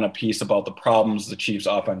working on a piece about the problems the Chiefs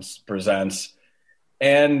offense presents,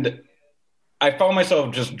 and I found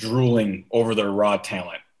myself just drooling over their raw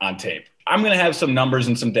talent on tape. I'm going to have some numbers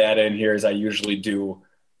and some data in here, as I usually do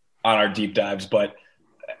on our deep dives, but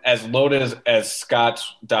as loaded as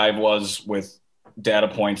Scott's dive was with data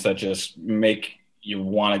points that just make you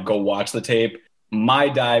want to go watch the tape, my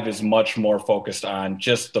dive is much more focused on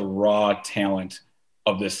just the raw talent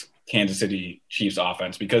of this Kansas City Chiefs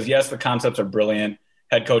offense. Because yes, the concepts are brilliant.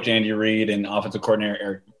 Head coach Andy Reid and offensive coordinator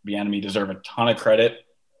Eric Bieniemy deserve a ton of credit,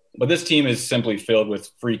 but this team is simply filled with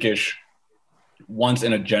freakish,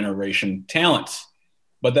 once-in-a-generation talents.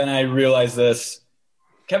 But then I realized this.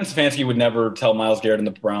 Kevin Stefanski would never tell Myles Garrett and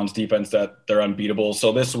the Browns defense that they're unbeatable.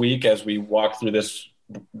 So this week, as we walk through this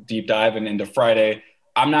deep dive and into Friday,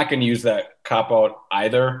 I'm not going to use that cop-out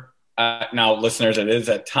either. Now, listeners, it is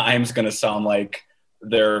at times going to sound like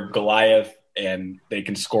they're Goliath and they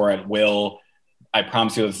can score at will. I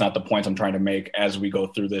promise you that's not the point I'm trying to make as we go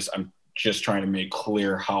through this. I'm just trying to make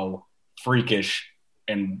clear how freakish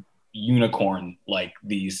and unicorn-like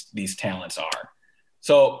these talents are.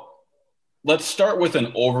 So let's start with an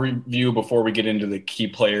overview before we get into the key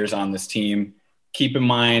players on this team. Keep in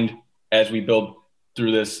mind, as we build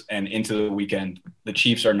through this and into the weekend, the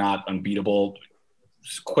Chiefs are not unbeatable.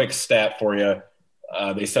 Just quick stat for you.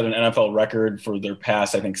 They set an NFL record for their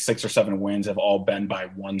past, I think, 6 or 7 wins have all been by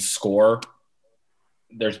 1 score.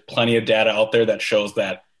 There's plenty of data out there that shows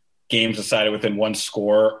that games decided within 1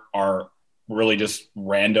 score are really just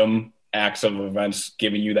random acts of events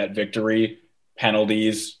giving you that victory.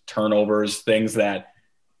 Penalties, turnovers, things that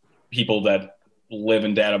people that live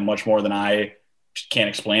in data much more than I can't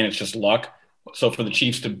explain. It's just luck. So for the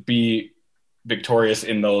Chiefs to be victorious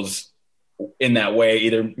in that way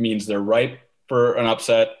either means they're ripe for an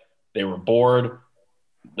upset, they were bored,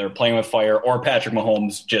 they're playing with fire, or Patrick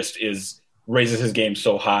Mahomes just raises his game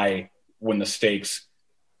so high when the stakes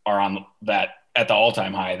are on that at the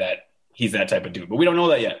all-time high that he's that type of dude. But we don't know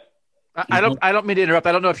that yet. I don't mean to interrupt.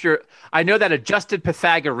 I don't know if I know that adjusted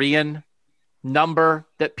Pythagorean number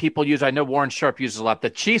that people use. I know Warren Sharp uses a lot. The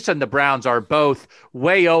Chiefs and the Browns are both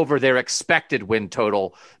way over their expected win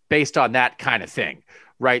total based on that kind of thing,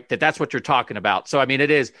 right? That's what you're talking about. So, I mean,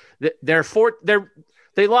 it is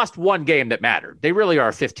they lost 1 game that mattered. They really are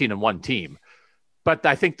a 15-1 team, but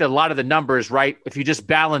I think that a lot of the numbers, right? If you just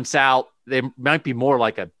balance out, they might be more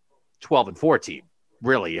like a 12-4 team,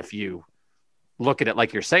 really, if you look at it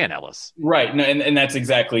like you're saying, Ellis. Right. No, and that's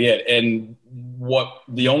exactly it. And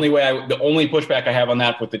the only pushback I have on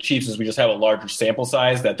that with the Chiefs is we just have a larger sample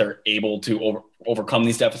size that they're able to overcome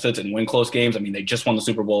these deficits and win close games. I mean, they just won the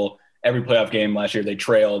Super Bowl. Every playoff game last year they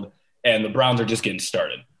trailed, and the Browns are just getting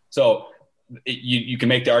started. So you can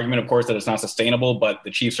make the argument, of course, that it's not sustainable, but the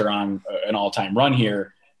Chiefs are on an all-time run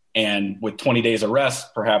here. And with 20 days of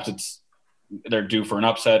rest, perhaps they're due for an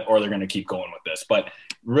upset, or they're going to keep going with this. But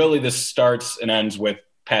really, this starts and ends with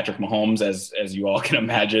Patrick Mahomes, as you all can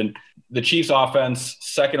imagine. The Chiefs offense,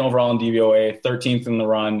 2nd overall in DVOA, 13th in the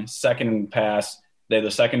run, 2nd in pass. They have the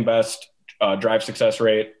 2nd best drive success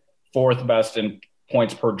rate, 4th best in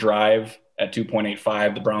points per drive at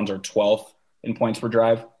 2.85. The Browns are 12th in points per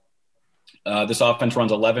drive. This offense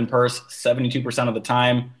runs 11 pers 72% of the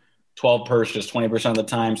time, 12 pers just 20% of the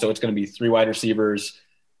time. So it's going to be 3 wide receivers,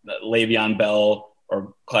 Le'Veon Bell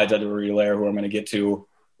or Clyde Edwards-Helaire, who I'm going to get to,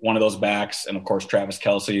 one of those backs, and of course Travis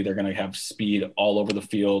Kelce. They're going to have speed all over the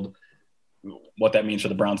field. What that means for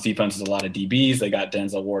the Browns defense is a lot of DBs. They got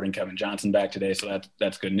Denzel Ward and Kevin Johnson back today, so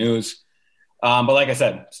that's good news. But like I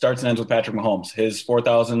said, starts and ends with Patrick Mahomes. His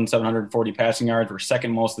 4,740 passing yards were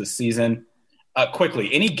 2nd most this season.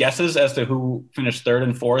 Quickly, any guesses as to who finished 3rd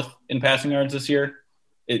and 4th in passing yards this year?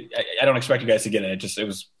 I don't expect you guys to get it. I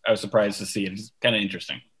was surprised to see it. It's kind of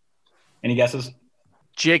interesting. Any guesses?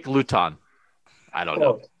 Jake Luton. I don't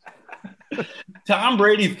know. Tom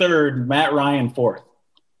Brady 3rd, Matt Ryan 4th.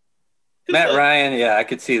 Matt Ryan, yeah, I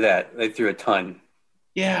could see that. They threw a ton.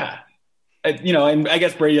 Yeah. And I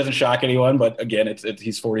guess Brady doesn't shock anyone, but again,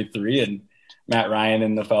 he's 43, and Matt Ryan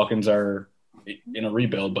and the Falcons are in a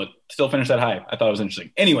rebuild, but still finished that high. I thought it was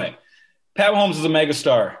interesting. Anyway, Pat Mahomes is a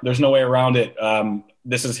megastar. There's no way around it.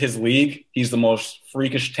 This is his league. He's the most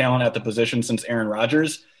freakish talent at the position since Aaron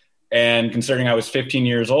Rodgers. And considering I was 15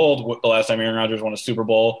 years old the last time Aaron Rodgers won a Super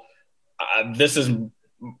Bowl, this is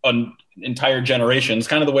an entire generation. It's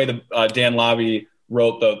kind of the way that Dan Labbe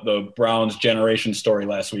wrote the Browns generation story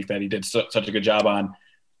last week that he did such a good job on.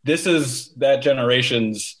 This is that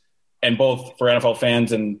generation's, and both for NFL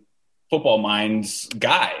fans and football minds,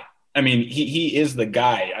 guy. I mean, he is the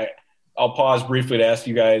guy. I'll pause briefly to ask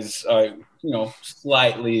you guys,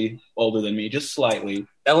 slightly older than me, just slightly.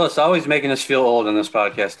 Ellis always making us feel old on this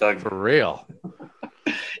podcast, Doug. For real.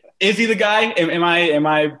 Is he the guy? Am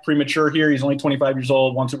I premature here? He's only 25 years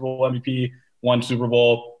old, 1 Super Bowl MVP, 1 Super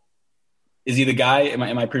Bowl. Is he the guy? Am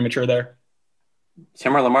I premature there? It's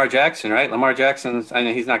him or Lamar Jackson, right? Lamar Jackson, I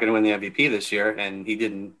know he's not going to win the MVP this year, and he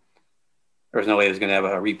didn't. There was no way he was going to have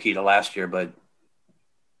a repeat of last year, but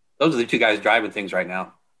those are the two guys driving things right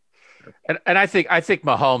now. And I think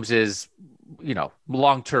Mahomes is,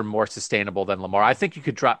 long-term more sustainable than Lamar. I think you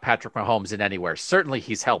could drop Patrick Mahomes in anywhere. Certainly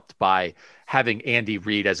he's helped by having Andy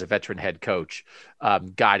Reid as a veteran head coach,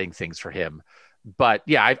 guiding things for him. But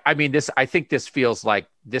yeah, I think this feels like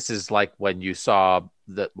this is like when you saw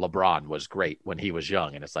that LeBron was great when he was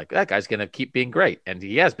young. And it's like, that guy's going to keep being great. And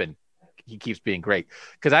he keeps being great.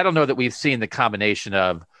 Because I don't know that we've seen the combination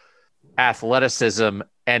of athleticism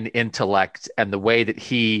and intellect and the way that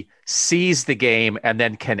he sees the game and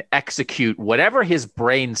then can execute whatever his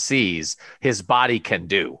brain sees, his body can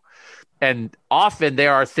do. And often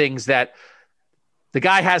there are things that the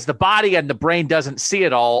guy has the body and the brain doesn't see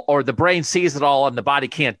it all, or the brain sees it all and the body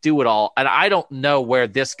can't do it all. And I don't know where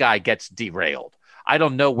this guy gets derailed. I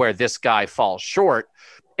don't know where this guy falls short.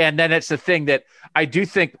 And then it's the thing that I do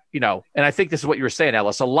think, and I think this is what you were saying,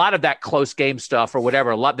 Ellis, a lot of that close game stuff or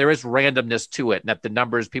whatever, there is randomness to it. And that the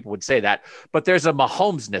numbers, people would say that, but there's a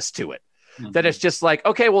Mahomesness to it. Mm-hmm. That it's just like,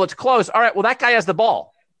 okay, well, it's close. All right, well, that guy has the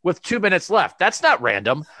ball with 2 minutes left. That's not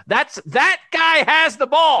random. That guy has the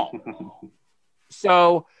ball.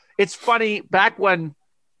 So it's funny back when,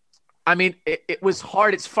 it was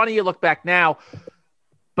hard. It's funny you look back now,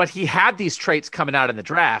 but he had these traits coming out in the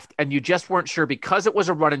draft and you just weren't sure because it was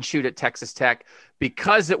a run and shoot at Texas Tech,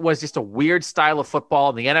 because it was just a weird style of football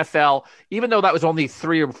in the NFL, even though that was only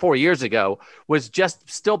 3 or 4 years ago, was just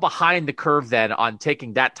still behind the curve then on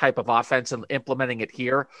taking that type of offense and implementing it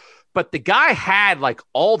here. But the guy had like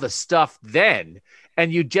all the stuff then,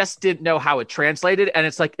 and you just didn't know how it translated. And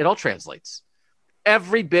it's like, it all translates.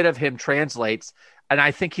 Every bit of him translates. And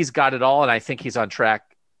I think he's got it all. And I think he's on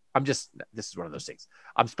track. This is one of those things.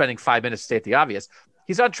 I'm spending 5 minutes to state the obvious.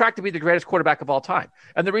 He's on track to be the greatest quarterback of all time.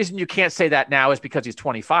 And the reason you can't say that now is because he's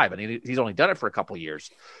 25 and he's only done it for a couple of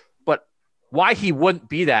years. But why he wouldn't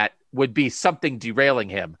be that would be something derailing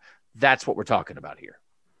him. That's what we're talking about here.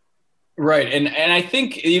 Right. And I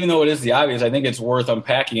think even though it is the obvious, I think it's worth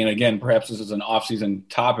unpacking. And again, perhaps this is an off-season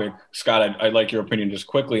topic. Scott, I'd like your opinion just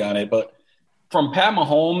quickly on it. But from Pat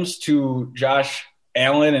Mahomes to Josh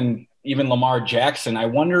Allen and even Lamar Jackson, I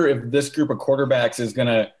wonder if this group of quarterbacks is going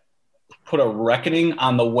to put a reckoning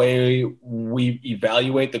on the way we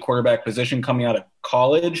evaluate the quarterback position coming out of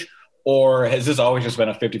college, or has this always just been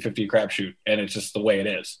a 50-50 crapshoot and it's just the way it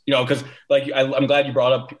is? Because I'm glad you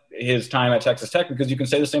brought up his time at Texas Tech, because you can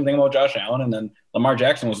say the same thing about Josh Allen, and then Lamar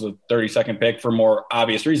Jackson was the 32nd pick for more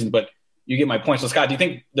obvious reasons, but you get my point. So Scott, do you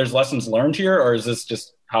think there's lessons learned here, or is this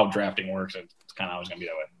just how drafting works? It's kind of always going to be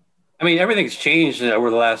that way. Everything's changed over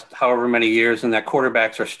the last however many years, and that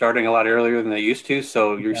quarterbacks are starting a lot earlier than they used to.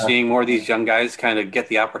 So you're seeing more of these young guys kind of get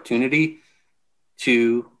the opportunity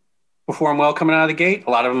to perform well coming out of the gate. A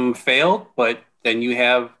lot of them failed, but then you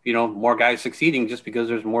have, more guys succeeding just because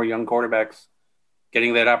there's more young quarterbacks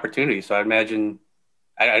getting that opportunity. So I imagine,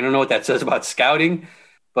 I don't know what that says about scouting,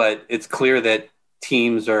 but it's clear that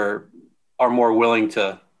teams are more willing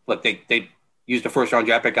to look. They used a first round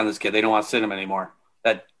draft pick on this kid. They don't want to sit him anymore.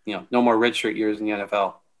 That, no more redshirt years in the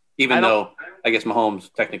NFL, even though I guess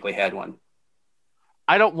Mahomes technically had one.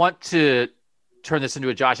 I don't want to turn this into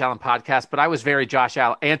a Josh Allen podcast, but I was very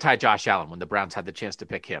anti-Josh Allen when the Browns had the chance to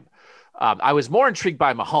pick him. I was more intrigued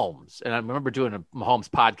by Mahomes, and I remember doing a Mahomes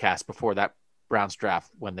podcast before that Browns draft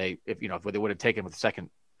when they would have taken with the second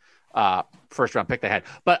first round pick they had.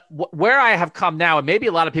 But where I have come now, and maybe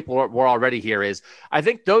a lot of people were already here, is I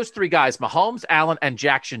think those three guys, Mahomes, Allen, and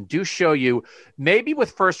Jackson, do show you maybe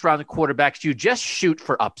with first round quarterbacks, you just shoot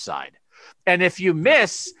for upside. And if you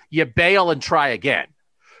miss, you bail and try again.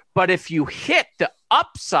 But if you hit, the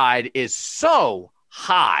upside is so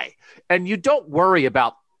high and you don't worry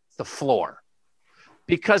about the floor.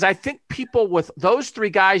 Because I think people with those three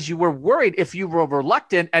guys, you were worried if you were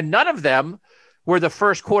reluctant, and none of them were the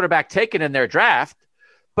first quarterback taken in their draft.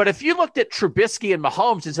 But if you looked at Trubisky and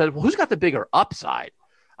Mahomes and said, well, who's got the bigger upside?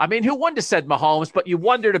 Who wouldn't have said Mahomes, but you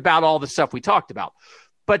wondered about all the stuff we talked about.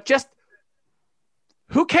 But just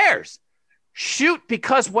who cares? Shoot,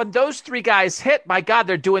 because when those three guys hit, my God,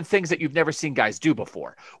 they're doing things that you've never seen guys do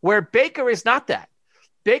before. Where Baker is not that.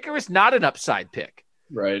 Baker is not an upside pick.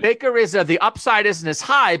 Right. Baker is the upside isn't as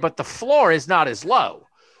high, but the floor is not as low.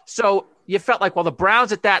 So you felt like, well, the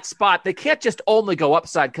Browns at that spot, they can't just only go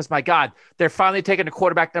upside because, my God, they're finally taking a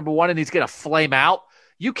quarterback number one and he's going to flame out.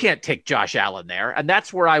 You can't take Josh Allen there. And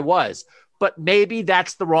that's where I was. But maybe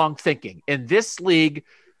that's the wrong thinking. In this league,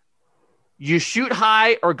 you shoot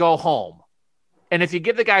high or go home. And if you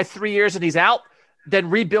give the guy 3 years and he's out, then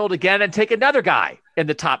rebuild again and take another guy in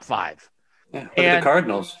the top 5. Yeah, look at the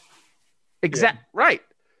Cardinals. Exactly. Yeah. Right.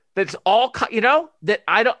 That's all,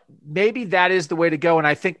 that maybe that is the way to go. And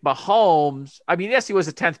I think Mahomes, I mean, yes, he was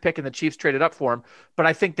a 10th pick and the Chiefs traded up for him, but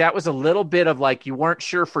I think that was a little bit of like, you weren't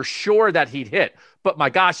sure for sure that he'd hit, but my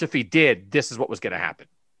gosh, if he did, this is what was going to happen.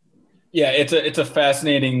 Yeah, it's a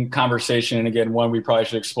fascinating conversation. And again, one we probably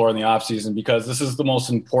should explore in the offseason because this is the most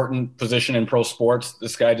important position in pro sports.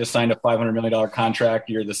 This guy just signed a $500 million contract.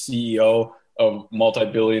 You're the CEO of a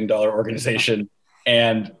multi-billion-dollar organization.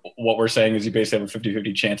 And what we're saying is you basically have a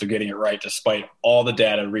 50-50 chance of getting it right despite all the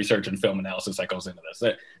data, research, and film analysis that goes into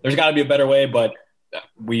this. There's got to be a better way, but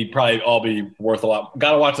we'd probably all be worth a lot.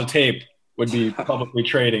 Got to watch the tape would be publicly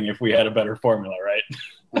trading if we had a better formula, right?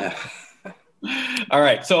 Yeah. All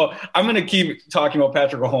right, so I'm going to keep talking about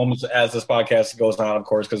Patrick Mahomes as this podcast goes on, of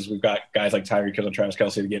course, because we've got guys like Tyreek Hill and Travis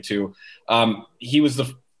Kelce to get to. He was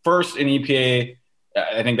the first in EPA.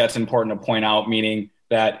 I think that's important to point out, meaning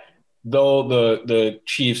that though the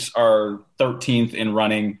Chiefs are 13th in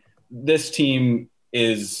running, this team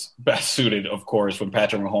is best suited, of course, when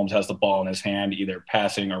Patrick Mahomes has the ball in his hand, either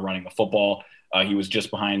passing or running the football. He was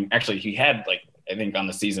just behind. Actually, he had, I think on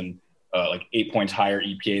the season, 8 points higher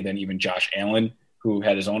EPA than even Josh Allen, who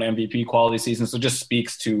had his own MVP quality season. So it just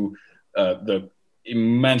speaks to the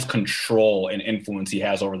immense control and influence he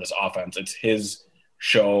has over this offense. It's his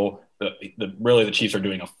show. Really, the Chiefs are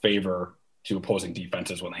doing a favor to opposing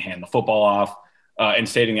defenses when they hand the football off. And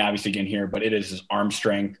stating the obvious again here, but it is his arm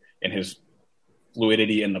strength and his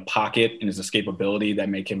fluidity in the pocket and his escapability that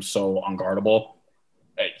make him so unguardable.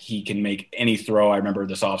 He can make any throw. I remember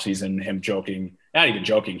this offseason him joking, not even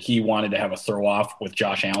joking, he wanted to have a throw off with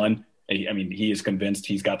Josh Allen. I mean, he is convinced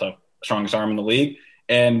he's got the strongest arm in the league.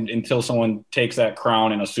 And until someone takes that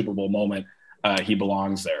crown in a Super Bowl moment, he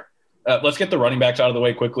belongs there. Let's get the running backs out of the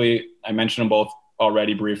way quickly. I mentioned them both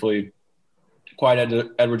already briefly.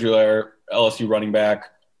 Clyde Edwards-Helaire, LSU running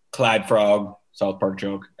back. Clyde Frog, South Park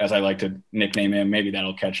joke, as I like to nickname him. Maybe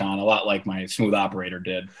that'll catch on a lot like my smooth operator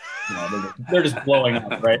did. They're just blowing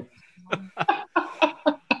up, right?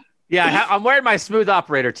 Yeah, I'm wearing my smooth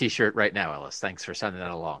operator T-shirt right now, Ellis. Thanks for sending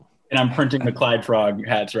that along. And I'm printing the Clyde Frog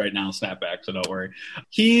hats right now, snapback, so don't worry.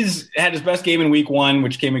 He's had his best game in week 1,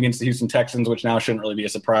 which came against the Houston Texans, which now shouldn't really be a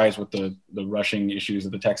surprise with the rushing issues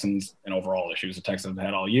of the Texans and overall issues the Texans have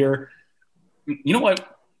had all year. You know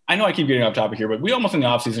what? I know I keep getting off topic here, but we almost in the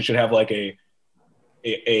offseason should have a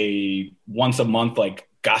once a month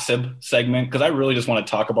gossip segment, because I really just want to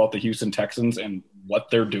talk about the Houston Texans and what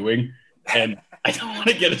they're doing. And I don't want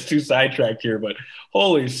to get us too sidetracked here, but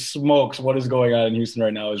holy smokes, what is going on in Houston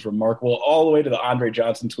right now is remarkable. All the way to the Andre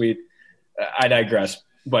Johnson tweet. I digress,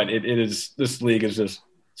 but it is, this league is just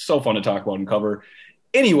so fun to talk about and cover.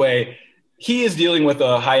 Anyway, he is dealing with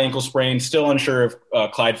a high ankle sprain, still unsure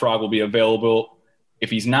if Clyde Frog will be available. If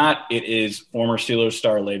he's not, it is former Steelers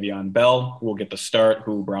star Le'Veon Bell who will get the start,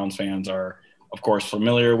 who Browns fans are, of course,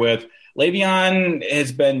 familiar with. Le'Veon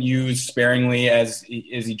has been used sparingly as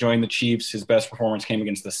he joined the Chiefs. His best performance came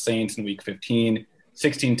against the Saints in Week 15,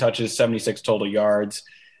 16 touches, 76 total yards.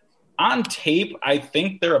 On tape, I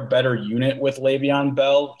think they're a better unit with Le'Veon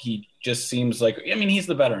Bell. He just seems like, he's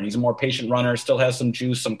the veteran. He's a more patient runner, still has some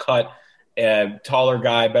juice, some cut, taller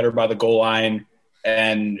guy, better by the goal line,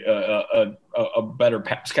 and a better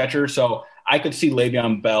pass catcher. So I could see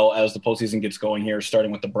Le'Veon Bell, as the postseason gets going here,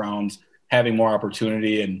 starting with the Browns, having more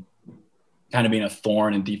opportunity and kind of being a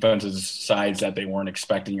thorn in defenses' sides that they weren't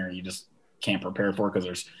expecting or you just can't prepare for because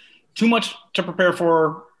there's too much to prepare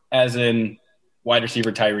for, as in wide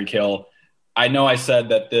receiver Tyreek Hill. I know I said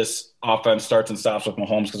that this offense starts and stops with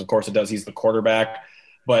Mahomes because, of course, it does. He's the quarterback.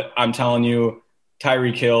 But I'm telling you,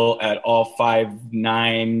 Tyreek Hill at all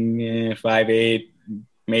 5'9", 5'8",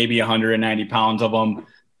 maybe 190 pounds of him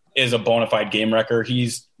is a bona fide game wrecker.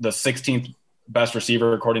 He's the 16th best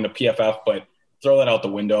receiver according to PFF, but throw that out the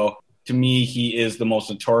window. To me, he is the most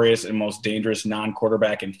notorious and most dangerous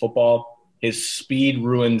non-quarterback in football. His speed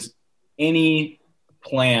ruins any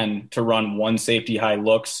plan to run one safety high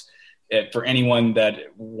looks. For anyone that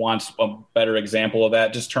wants a better example of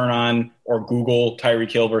that, just turn on or Google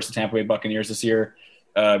Tyreek Hill versus Tampa Bay Buccaneers this year.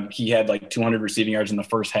 He had 200 receiving yards in the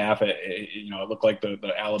first half. It looked like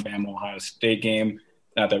the Alabama-Ohio State game.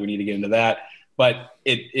 Not that we need to get into that, but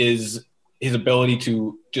it is his ability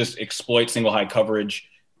to just exploit single high coverage.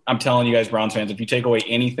 I'm telling you guys, Browns fans, if you take away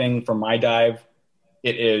anything from my dive,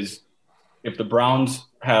 it is if the Browns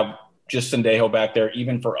have just Sendejo back there,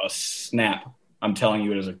 even for a snap, I'm telling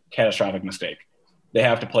you it is a catastrophic mistake. They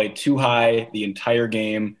have to play too high the entire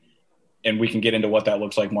game, and we can get into what that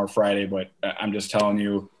looks like more Friday, but I'm just telling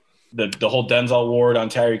you, the whole Denzel Ward on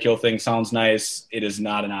Tyreek Hill thing sounds nice. It is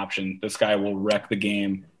not an option. This guy will wreck the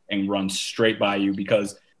game and run straight by you,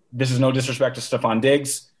 because this is no disrespect to Stephon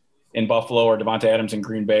Diggs in Buffalo or Devontae Adams in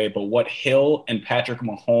Green Bay, but what Hill and Patrick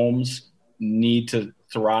Mahomes need to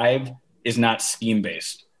thrive is not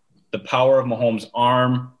scheme-based. The power of Mahomes'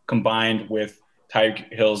 arm combined with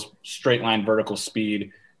Tyreek Hill's straight-line vertical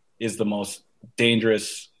speed is the most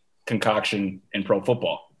dangerous concoction in pro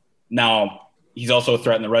football. Now, he's also a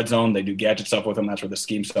threat in the red zone. They do gadget stuff with him. That's where the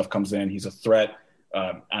scheme stuff comes in. He's a threat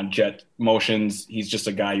on jet motions. He's just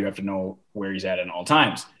a guy you have to know where he's at all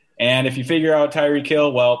times. And if you figure out Tyreek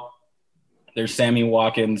Hill, well, there's Sammy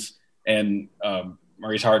Watkins and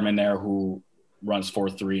Maurice Hardman there, who runs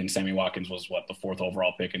 4.3, and Sammy Watkins was the 4th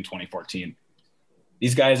overall pick in 2014.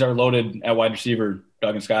 These guys are loaded at wide receiver,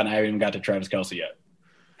 Doug and Scott, and I haven't even got to Travis Kelce yet.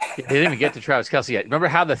 They didn't even get to Travis Kelce yet. Remember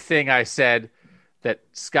how the thing I said that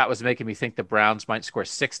Scott was making me think the Browns might score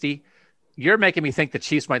 60? You're making me think the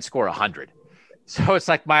Chiefs might score 100. So it's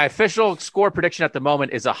like my official score prediction at the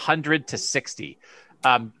moment is 100-60.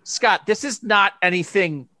 Scott, this is not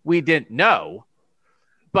anything we didn't know,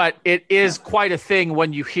 but it is quite a thing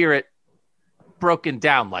when you hear it broken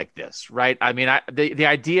down like this, right? I mean, the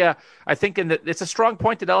idea, I think, it's a strong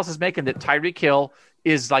point that Ellis is making, that Tyreek Hill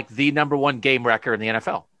is like the number one game wrecker in the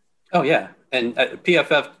NFL. Oh, yeah. And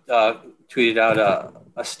PFF tweeted out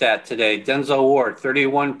a stat today. Denzel Ward,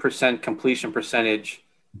 31% completion percentage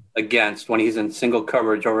against when he's in single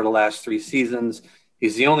coverage over the last 3 seasons.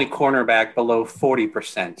 He's the only cornerback below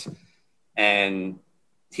 40%. And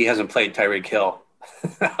he hasn't played Tyreek Hill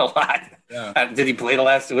a lot. Yeah. Did he play the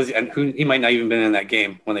last? He might not even been in that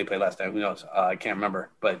game when they played last time. Who knows? I can't remember.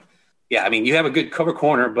 But, yeah, I mean, you have a good cover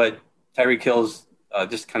corner, but Tyreek Hill's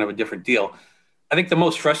just kind of a different deal. I think the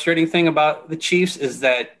most frustrating thing about the Chiefs is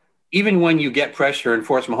that even when you get pressure and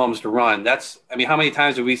force Mahomes to run, how many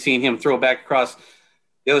times have we seen him throw back across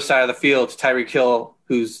the other side of the field to Tyreek Hill,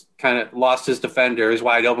 who's kind of lost his defender, is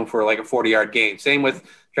wide open for like a 40-yard gain. Same with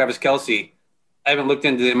Travis Kelce. I haven't looked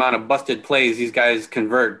into the amount of busted plays these guys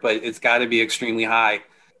convert, but it's got to be extremely high.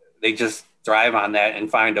 They just thrive on that and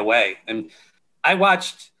find a way. And I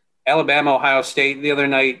watched Alabama, Ohio State the other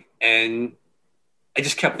night, and I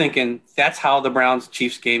just kept thinking that's how the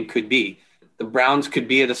Browns-Chiefs game could be. The Browns could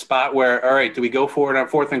be at a spot where, all right, do we go for it on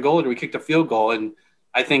 4th and goal, or do we kick the field goal? And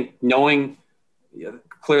I think knowing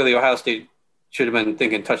clearly Ohio State should have been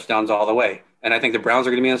thinking touchdowns all the way. And I think the Browns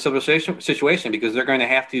are going to be in a similar situation because they're going to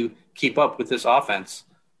have to keep up with this offense.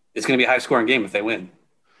 It's going to be a high-scoring game if they win.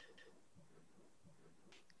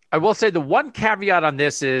 I will say the one caveat on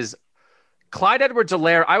this is Clyde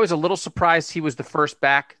Edwards-Helaire, I was a little surprised he was the first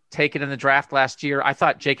back taken in the draft last year. I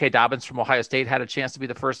thought J.K. Dobbins from Ohio State had a chance to be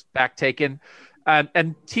the first back taken.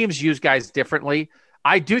 And teams use guys differently.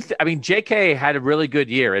 J.K. had a really good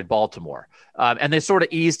year in Baltimore. And they sort of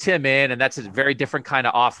eased him in, and that's a very different kind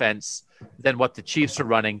of offense than what the Chiefs are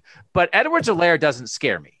running. But Edwards-Helaire doesn't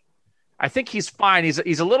scare me. I think he's fine. He's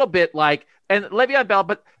a little bit like – and Le'Veon Bell,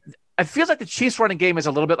 but it feels like the Chiefs running game is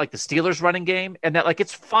a little bit like the Steelers running game, and that like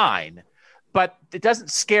it's fine, but it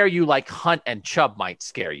doesn't scare you like Hunt and Chubb might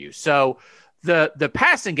scare you. So the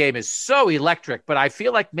passing game is so electric, but I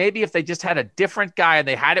feel like maybe if they just had a different guy, and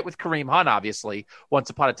they had it with Kareem Hunt, obviously,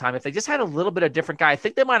 once upon a time, if they just had a little bit of different guy, I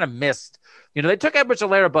think they might have missed. They took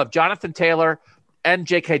Edwards-Helaire above Jonathan Taylor and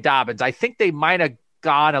J.K. Dobbins. I think they might have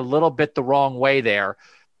gone a little bit the wrong way there.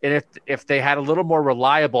 And if they had a little more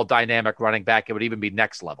reliable dynamic running back, it would even be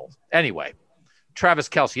next level. Anyway, Travis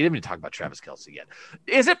Kelce. You didn't even talk about Travis Kelce yet.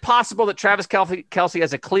 Is it possible that Travis Kelce,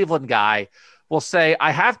 as a Cleveland guy, will say,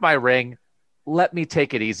 I have my ring, let me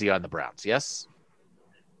take it easy on the Browns? Yes?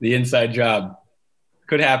 The inside job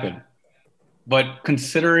could happen. But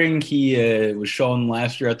considering he was shown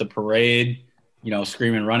last year at the parade,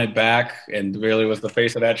 screaming, run it back, and really was the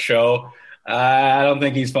face of that show, I don't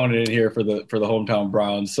think he's phoning it here for the hometown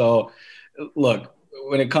Browns. So, look,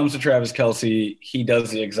 when it comes to Travis Kelce, he does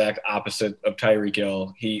the exact opposite of Tyreek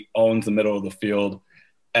Hill. He owns the middle of the field.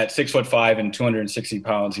 At 6'5" and 260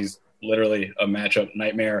 pounds, he's literally a matchup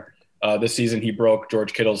nightmare. This season, he broke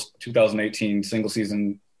George Kittle's 2018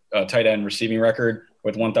 single-season tight end receiving record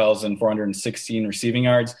with 1,416 receiving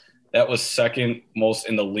yards. That was second most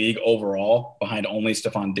in the league overall, behind only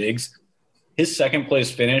Stephon Diggs. His second-place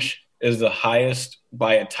finish is the highest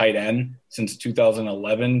by a tight end since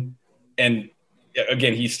 2011. And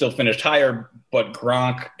again, he still finished higher, but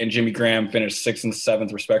Gronk and Jimmy Graham finished 6th and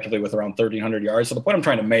 7th respectively with around 1,300 yards. So the point I'm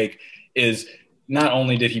trying to make is not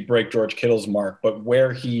only did he break George Kittle's mark, but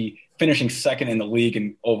where he finishing second in the league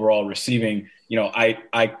in overall receiving.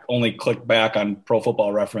 I only clicked back on Pro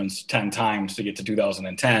Football Reference 10 times to get to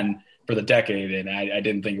 2010 for the decade, and I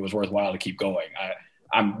didn't think it was worthwhile to keep going.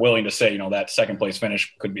 I'm willing to say, that second place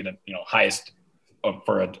finish could be the highest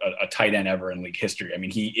for a tight end ever in league history. I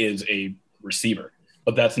mean, he is a receiver,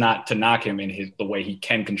 but that's not to knock him in the way he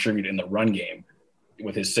can contribute in the run game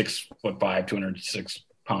with his 6'5",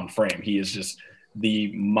 206-pound frame. He is just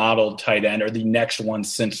the model tight end, or the next one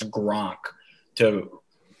since Gronk, to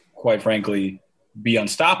quite frankly be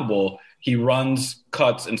unstoppable. He runs,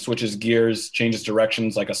 cuts, and switches gears, changes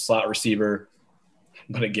directions like a slot receiver.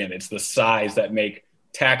 But again, it's the size that make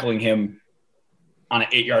tackling him on an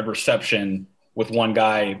 8-yard reception with one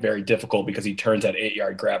guy very difficult, because he turns that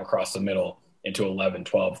 8-yard grab across the middle into 11,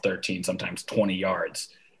 12, 13, sometimes 20 yards.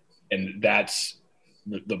 And that's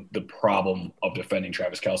the problem of defending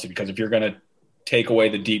Travis Kelce, because if you're going to take away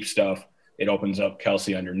the deep stuff, it opens up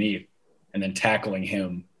Kelce underneath, and then tackling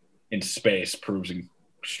him in space proves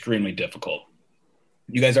extremely difficult.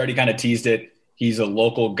 You guys already kind of teased it. He's a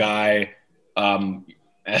local guy.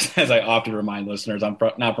 As I often remind listeners, I'm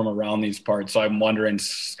not from around these parts, so I'm wondering,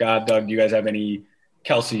 Scott, Doug, do you guys have any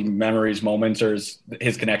Kelce memories, moments, or is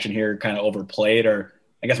his connection here kind of overplayed? Or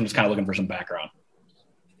I guess I'm just kind of looking for some background.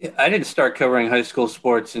 I didn't start covering high school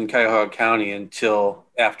sports in Cuyahoga County until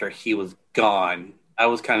after he was gone. I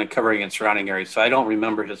was kind of covering in surrounding areas, so I don't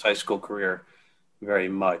remember his high school career very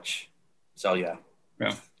much. So, yeah.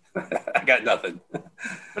 I got nothing.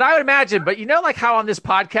 But I would imagine, like how on this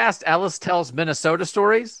podcast, Ellis tells Minnesota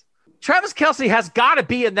stories? Travis Kelce has got to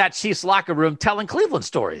be in that Chiefs locker room telling Cleveland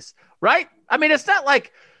stories, right? I mean, it's not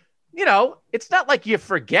like, it's not like you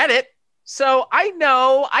forget it. So I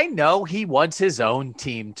know he wants his own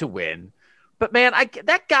team to win. But, man,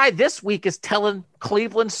 that guy this week is telling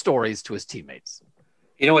Cleveland stories to his teammates.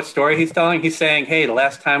 You know what story he's telling? He's saying, hey, the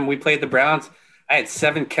last time we played the Browns, I had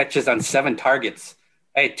 7 catches on 7 targets.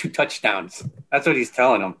 I had 2 touchdowns. That's what he's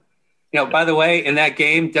telling them. By the way, in that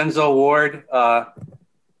game, Denzel Ward,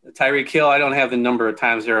 Tyreek Hill, I don't have the number of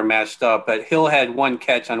times they were matched up, but Hill had 1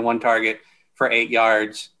 catch on 1 target for 8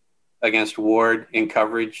 yards against Ward in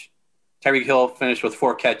coverage. Tyreek Hill finished with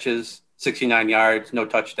 4 catches, 69 yards, no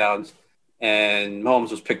touchdowns, and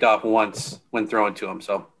Mahomes was picked off once when thrown to him.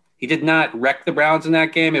 So he did not wreck the Browns in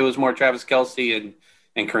that game. It was more Travis Kelce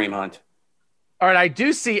and Kareem Hunt. All right, I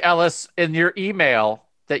do see, Ellis, in your email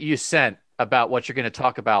that you sent about what you're going to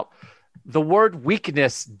talk about, the word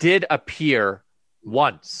weakness did appear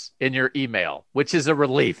once in your email, which is a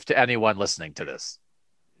relief to anyone listening to this.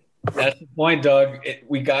 That's the point, Doug.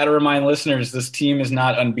 We got to remind listeners this team is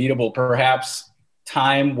not unbeatable. Perhaps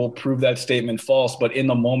time will prove that statement false, but in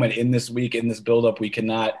the moment, in this week, in this buildup, we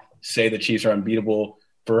cannot say the Chiefs are unbeatable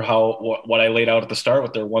for what I laid out at the start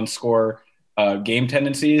with their one-score game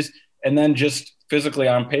tendencies. And then just physically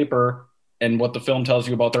on paper and what the film tells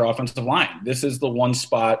you about their offensive line. This is the one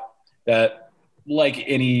spot that, like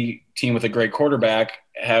any team with a great quarterback,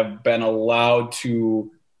 have been allowed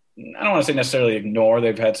to, I don't want to say necessarily ignore.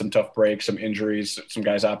 They've had some tough breaks, some injuries, some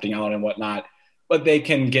guys opting out and whatnot, but they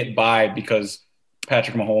can get by because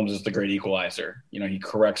Patrick Mahomes is the great equalizer. He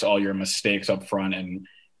corrects all your mistakes up front and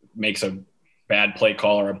makes a bad play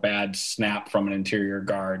call or a bad snap from an interior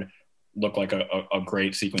guard look like a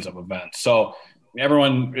great sequence of events. So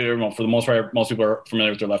everyone, for the most part, most people are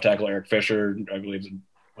familiar with their left tackle, Eric Fisher. I believe,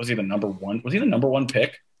 was he the number one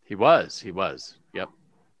pick? He was. Yep.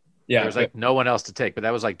 Yeah. There's no one else to take, but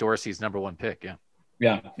that was like Dorsey's number 1 pick.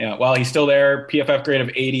 Yeah. Yeah. Well, he's still there. PFF grade of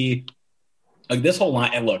 80. Like this whole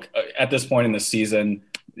line. And look, at this point in the season,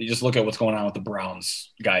 you just look at what's going on with the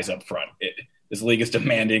Browns guys up front. This league is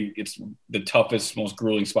demanding. It's the toughest, most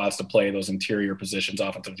grueling spots to play, those interior positions,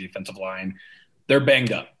 offensive, defensive line. They're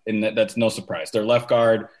banged up, and that's no surprise. Their left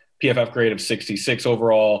guard, PFF grade of 66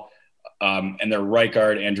 overall, and their right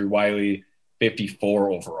guard, Andrew Wiley,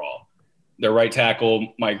 54 overall. Their right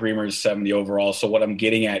tackle, Mike Reamer, is 70 overall. So what I'm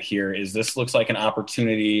getting at here is this looks like an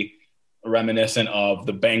opportunity reminiscent of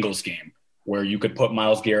the Bengals game, where you could put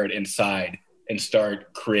Myles Garrett inside and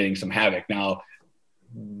start creating some havoc. Now,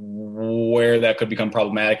 where that could become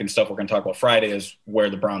problematic and stuff we're going to talk about Friday is where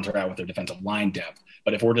the Browns are at with their defensive line depth.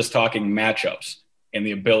 But if we're just talking matchups and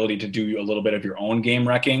the ability to do a little bit of your own game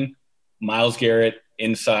wrecking, Myles Garrett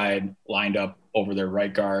inside lined up over their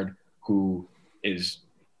right guard, who is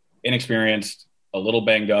inexperienced, a little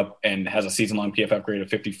banged up, and has a season-long PFF grade of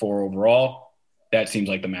 54 overall, that seems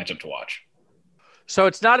like the matchup to watch. So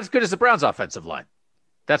it's not as good as the Browns offensive line.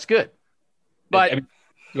 That's good. But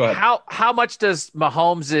go ahead. How much does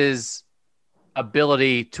Mahomes'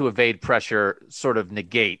 ability to evade pressure sort of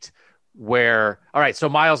negate where, all right, so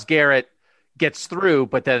Myles Garrett gets through,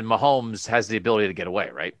 but then Mahomes has the ability to get away,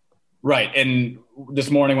 right? Right. And this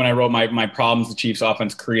morning when I wrote my problems the Chiefs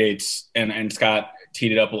offense creates, and Scott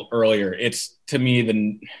teed it up earlier, it's to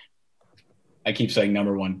me I keep saying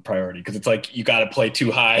number one priority because it's like you got to play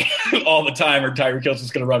too high all the time or Tyreek Hill's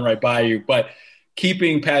just going to run right by you. But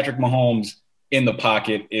keeping Patrick Mahomes in the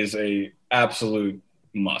pocket is a absolute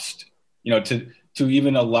must. To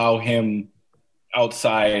even allow him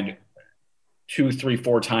outside 2, 3,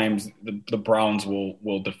 4 times, the Browns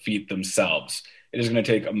will defeat themselves. It is going to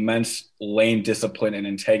take immense lane discipline and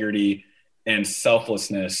integrity and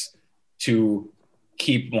selflessness to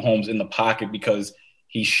keep Mahomes in the pocket because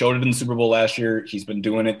he showed it in the Super Bowl last year. He's been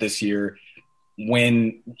doing it this year.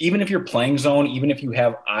 Even if you're playing zone, even if you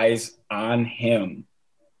have eyes on him,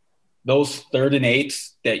 those 3rd and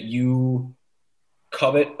 8s that you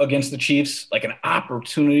covet against the Chiefs, like an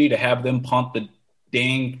opportunity to have them punt the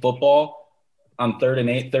dang football on 3rd and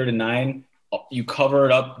 8, 3rd and 9, you cover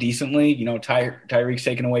it up decently. Tyreek's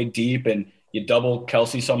taken away deep and you double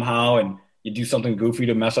Kelce somehow and you do something goofy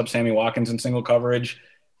to mess up Sammy Watkins in single coverage.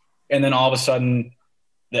 And then all of a sudden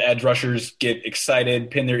the edge rushers get excited,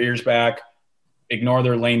 pin their ears back, ignore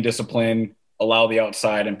their lane discipline, allow the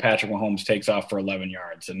outside, and Patrick Mahomes takes off for 11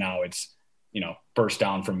 yards. And now it's, first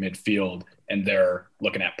down from midfield and they're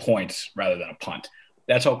looking at points rather than a punt.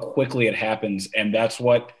 That's how quickly it happens. And that's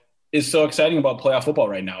what is so exciting about playoff football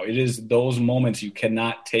right now. It is those moments you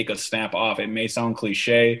cannot take a snap off. It may sound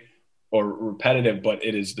cliche or repetitive, but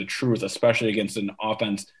it is the truth, especially against an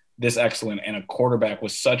offense this excellent and a quarterback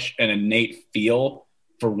with such an innate feel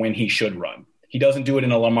for when he should run. He doesn't do it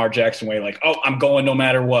in a Lamar Jackson way, like, oh, I'm going no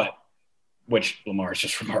matter what, which Lamar is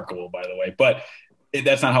just remarkable, by the way. But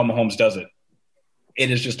that's not how Mahomes does it. It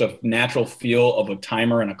is just a natural feel of a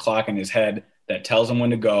timer and a clock in his head that tells him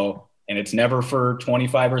when to go. And it's never for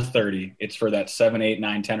 25 or 30. It's for that 7, 8,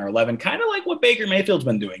 9, 10, or 11, kind of like what Baker Mayfield's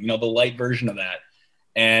been doing, the light version of that.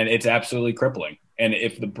 And it's absolutely crippling. And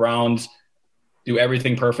if the Browns do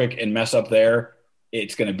everything perfect and mess up there,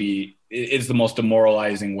 it's the most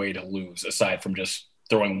demoralizing way to lose, aside from just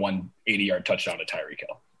throwing one 80-yard touchdown to Tyreek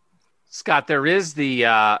Hill. Scott, there is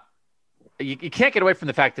you can't get away from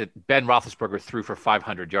the fact that Ben Roethlisberger threw for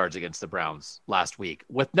 500 yards against the Browns last week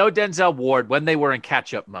with no Denzel Ward when they were in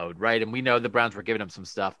catch-up mode, right? And we know the Browns were giving him some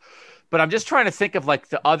stuff. But I'm just trying to think of like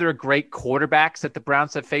the other great quarterbacks that the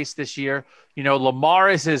Browns have faced this year. Lamar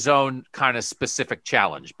is his own kind of specific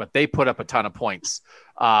challenge, but they put up a ton of points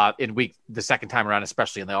the second time around,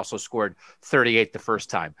 especially, and they also scored 38 the first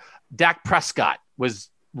time. Dak Prescott was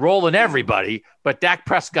rolling everybody, but Dak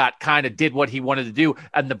Prescott kind of did what he wanted to do,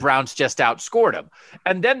 and the Browns just outscored him.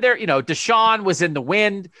 And then Deshaun was in the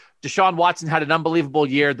wind. Deshaun Watson had an unbelievable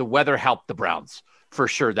year. The weather helped the Browns for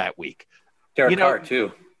sure that week. Derek Carr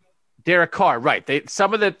too. Derek Carr, right?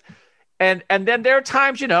 And then there are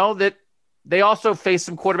times, that they also faced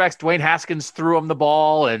some quarterbacks. Dwayne Haskins threw him the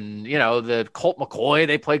ball, and the Colt McCoy.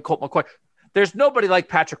 They played Colt McCoy. There's nobody like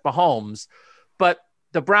Patrick Mahomes, but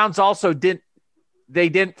the Browns also didn't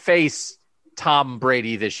face Tom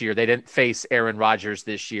Brady this year. They didn't face Aaron Rodgers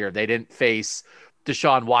this year. They didn't face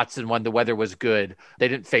Deshaun Watson when the weather was good. They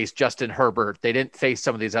didn't face Justin Herbert. They didn't face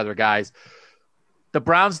some of these other guys. The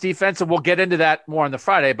Browns defense, and we'll get into that more on the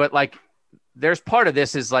Friday, but there's part of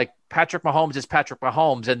this is like Patrick Mahomes is Patrick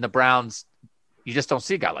Mahomes, and the Browns, you just don't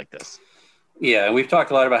see a guy like this. Yeah, and we've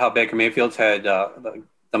talked a lot about how Baker Mayfield's had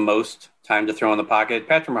the most time to throw in the pocket.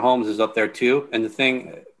 Patrick Mahomes is up there too. And the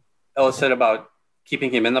thing Ellis said about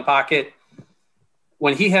keeping him in the pocket,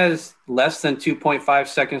 when he has less than 2.5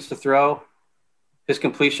 seconds to throw, his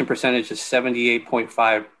completion percentage is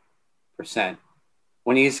 78.5%.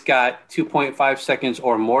 When he's got 2.5 seconds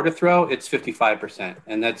or more to throw, it's 55%.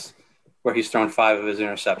 And that's where he's thrown 5 of his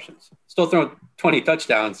interceptions. Still thrown 20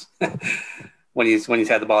 touchdowns when he's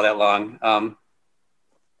had the ball that long. And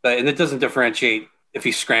it doesn't differentiate if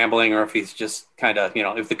he's scrambling or if he's just kind of,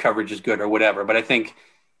 if the coverage is good or whatever. But I think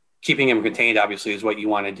keeping him contained obviously is what you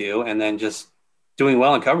want to do. And then just doing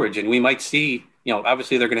well in coverage. And we might see,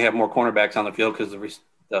 obviously they're going to have more cornerbacks on the field because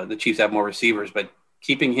the Chiefs have more receivers, but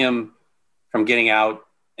keeping him from getting out.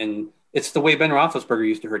 And it's the way Ben Roethlisberger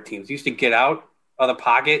used to hurt teams. He used to get out of the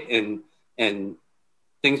pocket and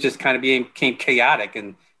things just kind of became chaotic.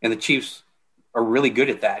 And the Chiefs are really good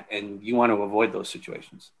at that. And you want to avoid those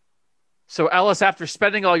situations. So Ellis, after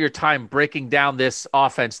spending all your time breaking down this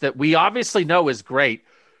offense that we obviously know is great,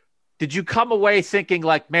 Did you come away thinking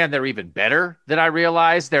like, man, they're even better than I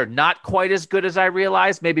realized? They're not quite as good as I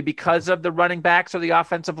realized, maybe because of the running backs or the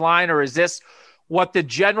offensive line? Or is this what the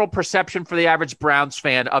general perception for the average Browns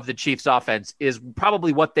fan of the Chiefs offense is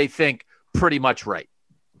probably what they think pretty much right?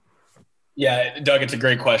 Yeah, Doug, it's a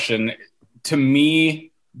great question. To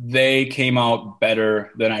me, they came out better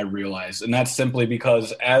than I realized. And that's simply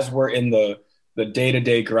because as we're in the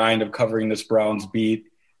day-to-day grind of covering this Browns beat,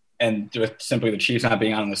 and just simply the Chiefs not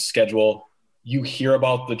being on the schedule, you hear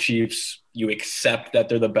about the Chiefs, you accept that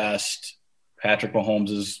they're the best, Patrick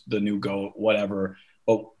Mahomes is the new GOAT, whatever.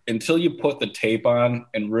 But until you put the tape on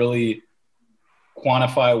and really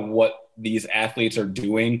quantify what these athletes are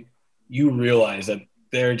doing, you realize that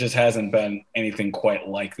there just hasn't been anything quite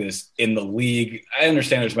like this in the league. I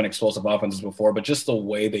understand there's been explosive offenses before, but just the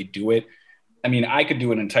way they do it. I mean, I could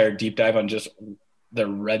do an entire deep dive on just the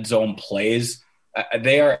red zone plays.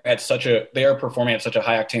 They are performing at such a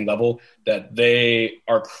high octane level that they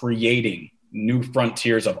are creating new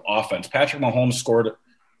frontiers of offense. Patrick Mahomes scored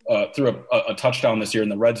through a touchdown this year in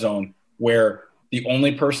the red zone where the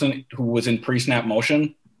only person who was in pre-snap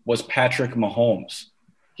motion was Patrick Mahomes.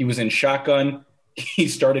 He was in shotgun. He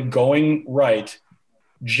started going right,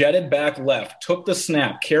 jetted back left, took the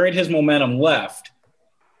snap, carried his momentum left,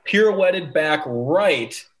 pirouetted back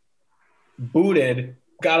right, booted,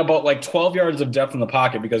 got about like 12 yards of depth in the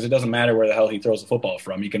pocket because it doesn't matter where the hell he throws the football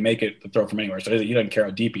from. He can make it the throw from anywhere, so he doesn't care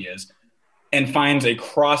how deep he is, and finds a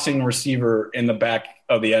crossing receiver in the back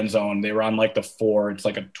of the end zone. They were on like the 4. It's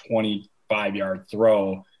like a 25-yard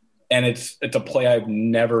throw, and it's a play I've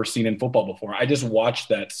never seen in football before. I just watched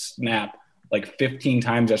that snap like 15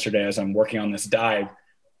 times yesterday as I'm working on this dive,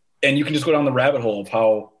 and you can just go down the rabbit hole of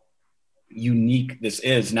how unique this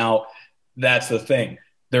is. Now, that's the thing.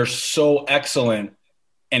 They're so excellent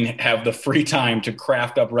and have the free time to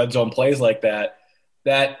craft up red zone plays like that,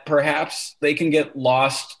 that perhaps they can get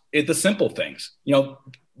lost at the simple things. You know,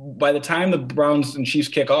 by the time the Browns and Chiefs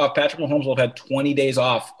kick off, Patrick Mahomes will have had 20 days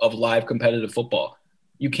off of live competitive football.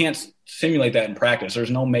 You can't simulate that in practice. There's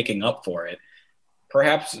no making up for it.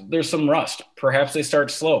 Perhaps there's some rust. Perhaps they start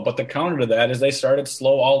slow. But the counter to that is they started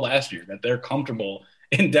slow all last year, that they're comfortable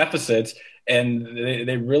in deficits, and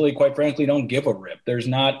they really, quite frankly, don't give a rip. There's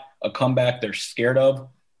not a comeback they're scared of.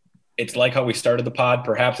 It's like how we started the pod.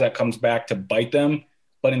 Perhaps that comes back to bite them.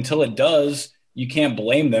 But until it does, you can't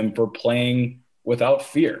blame them for playing without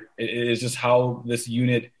fear. It is just how this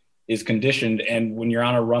unit is conditioned. And when you're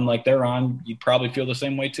on a run like they're on, you'd probably feel the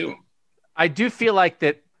same way too. I do feel like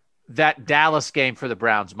that Dallas game for the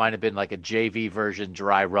Browns might have been like a JV version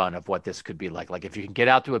dry run of what this could be like. Like if you can get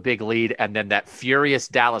out to a big lead and then that furious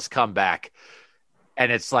Dallas comeback, and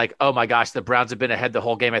it's like, oh my gosh, the Browns have been ahead the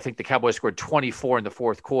whole game. I think the Cowboys scored 24 in the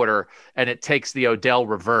fourth quarter, and it takes the Odell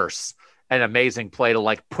reverse, an amazing play to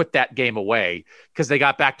like put that game away because they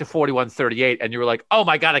got back to 41-38, and you were like, oh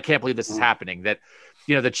my God, I can't believe this is happening. That,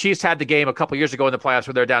 you know, the Chiefs had the game a couple years ago in the playoffs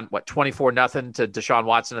where they're down, 24-0 to Deshaun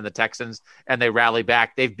Watson and the Texans, and they rally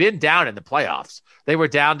back. They've been down in the playoffs. They were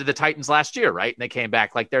down to the Titans last year, right? And they came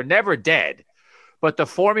back. Like, they're never dead. But the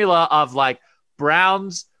formula of like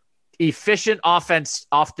Browns efficient offense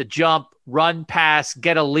off the jump, run, pass,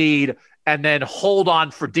 get a lead, and then hold on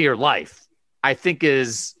for dear life, I think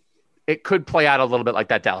it could play out a little bit like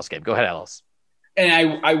that Dallas game. Go ahead, Ellis.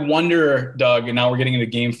 And I wonder, Doug, and now we're getting into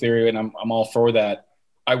game theory, and I'm all for that.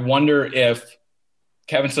 I wonder if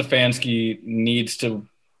Kevin Stefanski needs to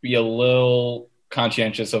be a little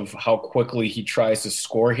conscientious of how quickly he tries to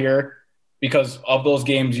score here, because of those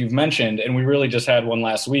games you've mentioned, and we really just had one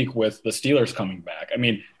last week with the Steelers coming back. I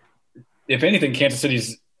mean, if anything, Kansas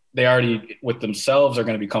City's, they already with themselves are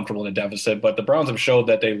going to be comfortable in a deficit, but the Browns have showed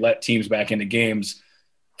that they let teams back into games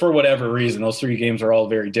for whatever reason. Those 3 games are all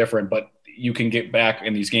very different, but you can get back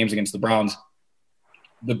in these games against the Browns.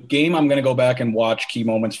 The game I'm going to go back and watch key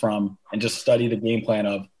moments from and just study the game plan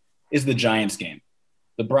of is the Giants game.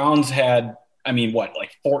 The Browns had,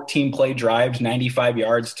 14 play drives, 95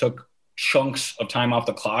 yards, took chunks of time off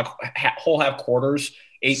the clock, whole half quarters,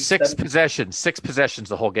 6 possessions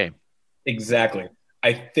the whole game. Exactly.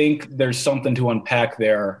 I think there's something to unpack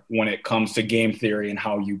there when it comes to game theory and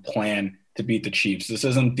how you plan to beat the Chiefs. This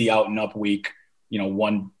isn't the out and up week,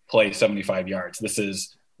 one play 75 yards. This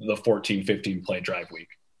is the 14, 15 play drive week.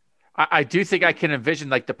 I do think I can envision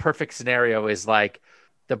like the perfect scenario is like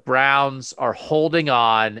the Browns are holding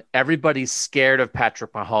on. Everybody's scared of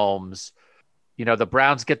Patrick Mahomes. The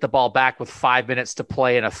Browns get the ball back with 5 minutes to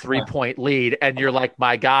play in a 3-point lead. And you're like,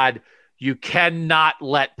 my God, you cannot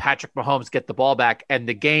let Patrick Mahomes get the ball back. And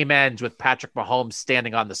the game ends with Patrick Mahomes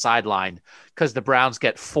standing on the sideline because the Browns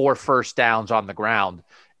get 4 first downs on the ground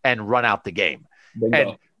and run out the game. Bingo.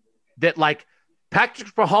 And that like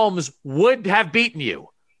Patrick Mahomes would have beaten you,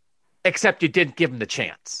 except you didn't give him the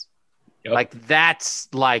chance. Yep. Like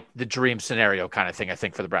that's like the dream scenario kind of thing, I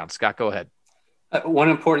think, for the Browns. Scott, go ahead. One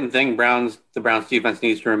important thing the Browns defense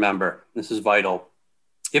needs to remember, this is vital.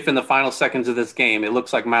 If in the final seconds of this game, it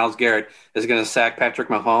looks like Myles Garrett is going to sack Patrick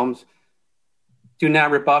Mahomes, do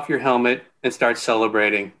not rip off your helmet and start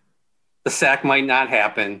celebrating. The sack might not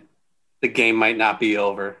happen. The game might not be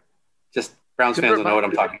over. Just Browns fans will know what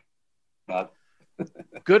I'm talking about.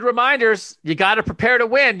 Good reminders. You got to prepare to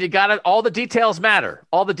win. All the details matter.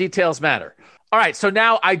 All the details matter. All right. So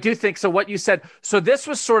now I do think, so what you said, so this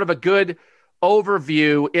was sort of a good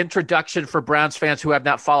overview introduction for Browns fans who have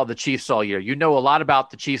not followed the Chiefs all year. You know a lot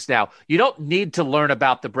about the Chiefs now. You don't need to learn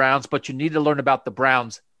about the Browns, but you need to learn about the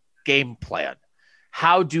Browns game plan.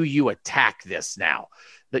 How do you attack this now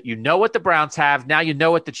that you know what the Browns have? Now you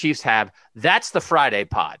know what the Chiefs have. That's the Friday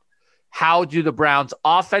pod. How do the Browns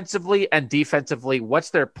offensively and defensively,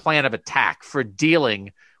 what's their plan of attack for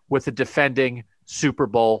dealing with the defending Super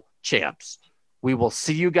Bowl champs? We will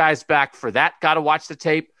see you guys back for that. Got to watch the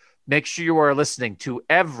tape. Make sure you are listening to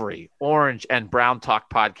every Orange and Brown Talk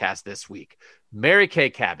podcast this week. Mary Kay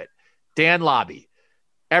Cabot, Dan Lobby,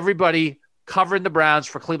 everybody covering the Browns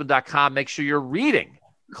for Cleveland.com. Make sure you're reading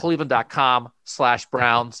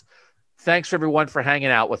Cleveland.com/Browns. Thanks, everyone, for hanging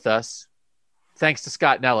out with us. Thanks to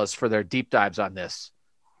Scott Nellis for their deep dives on this.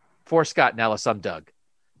 For Scott Nellis, I'm Doug.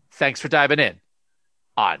 Thanks for diving in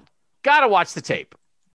on Gotta Watch the Tape.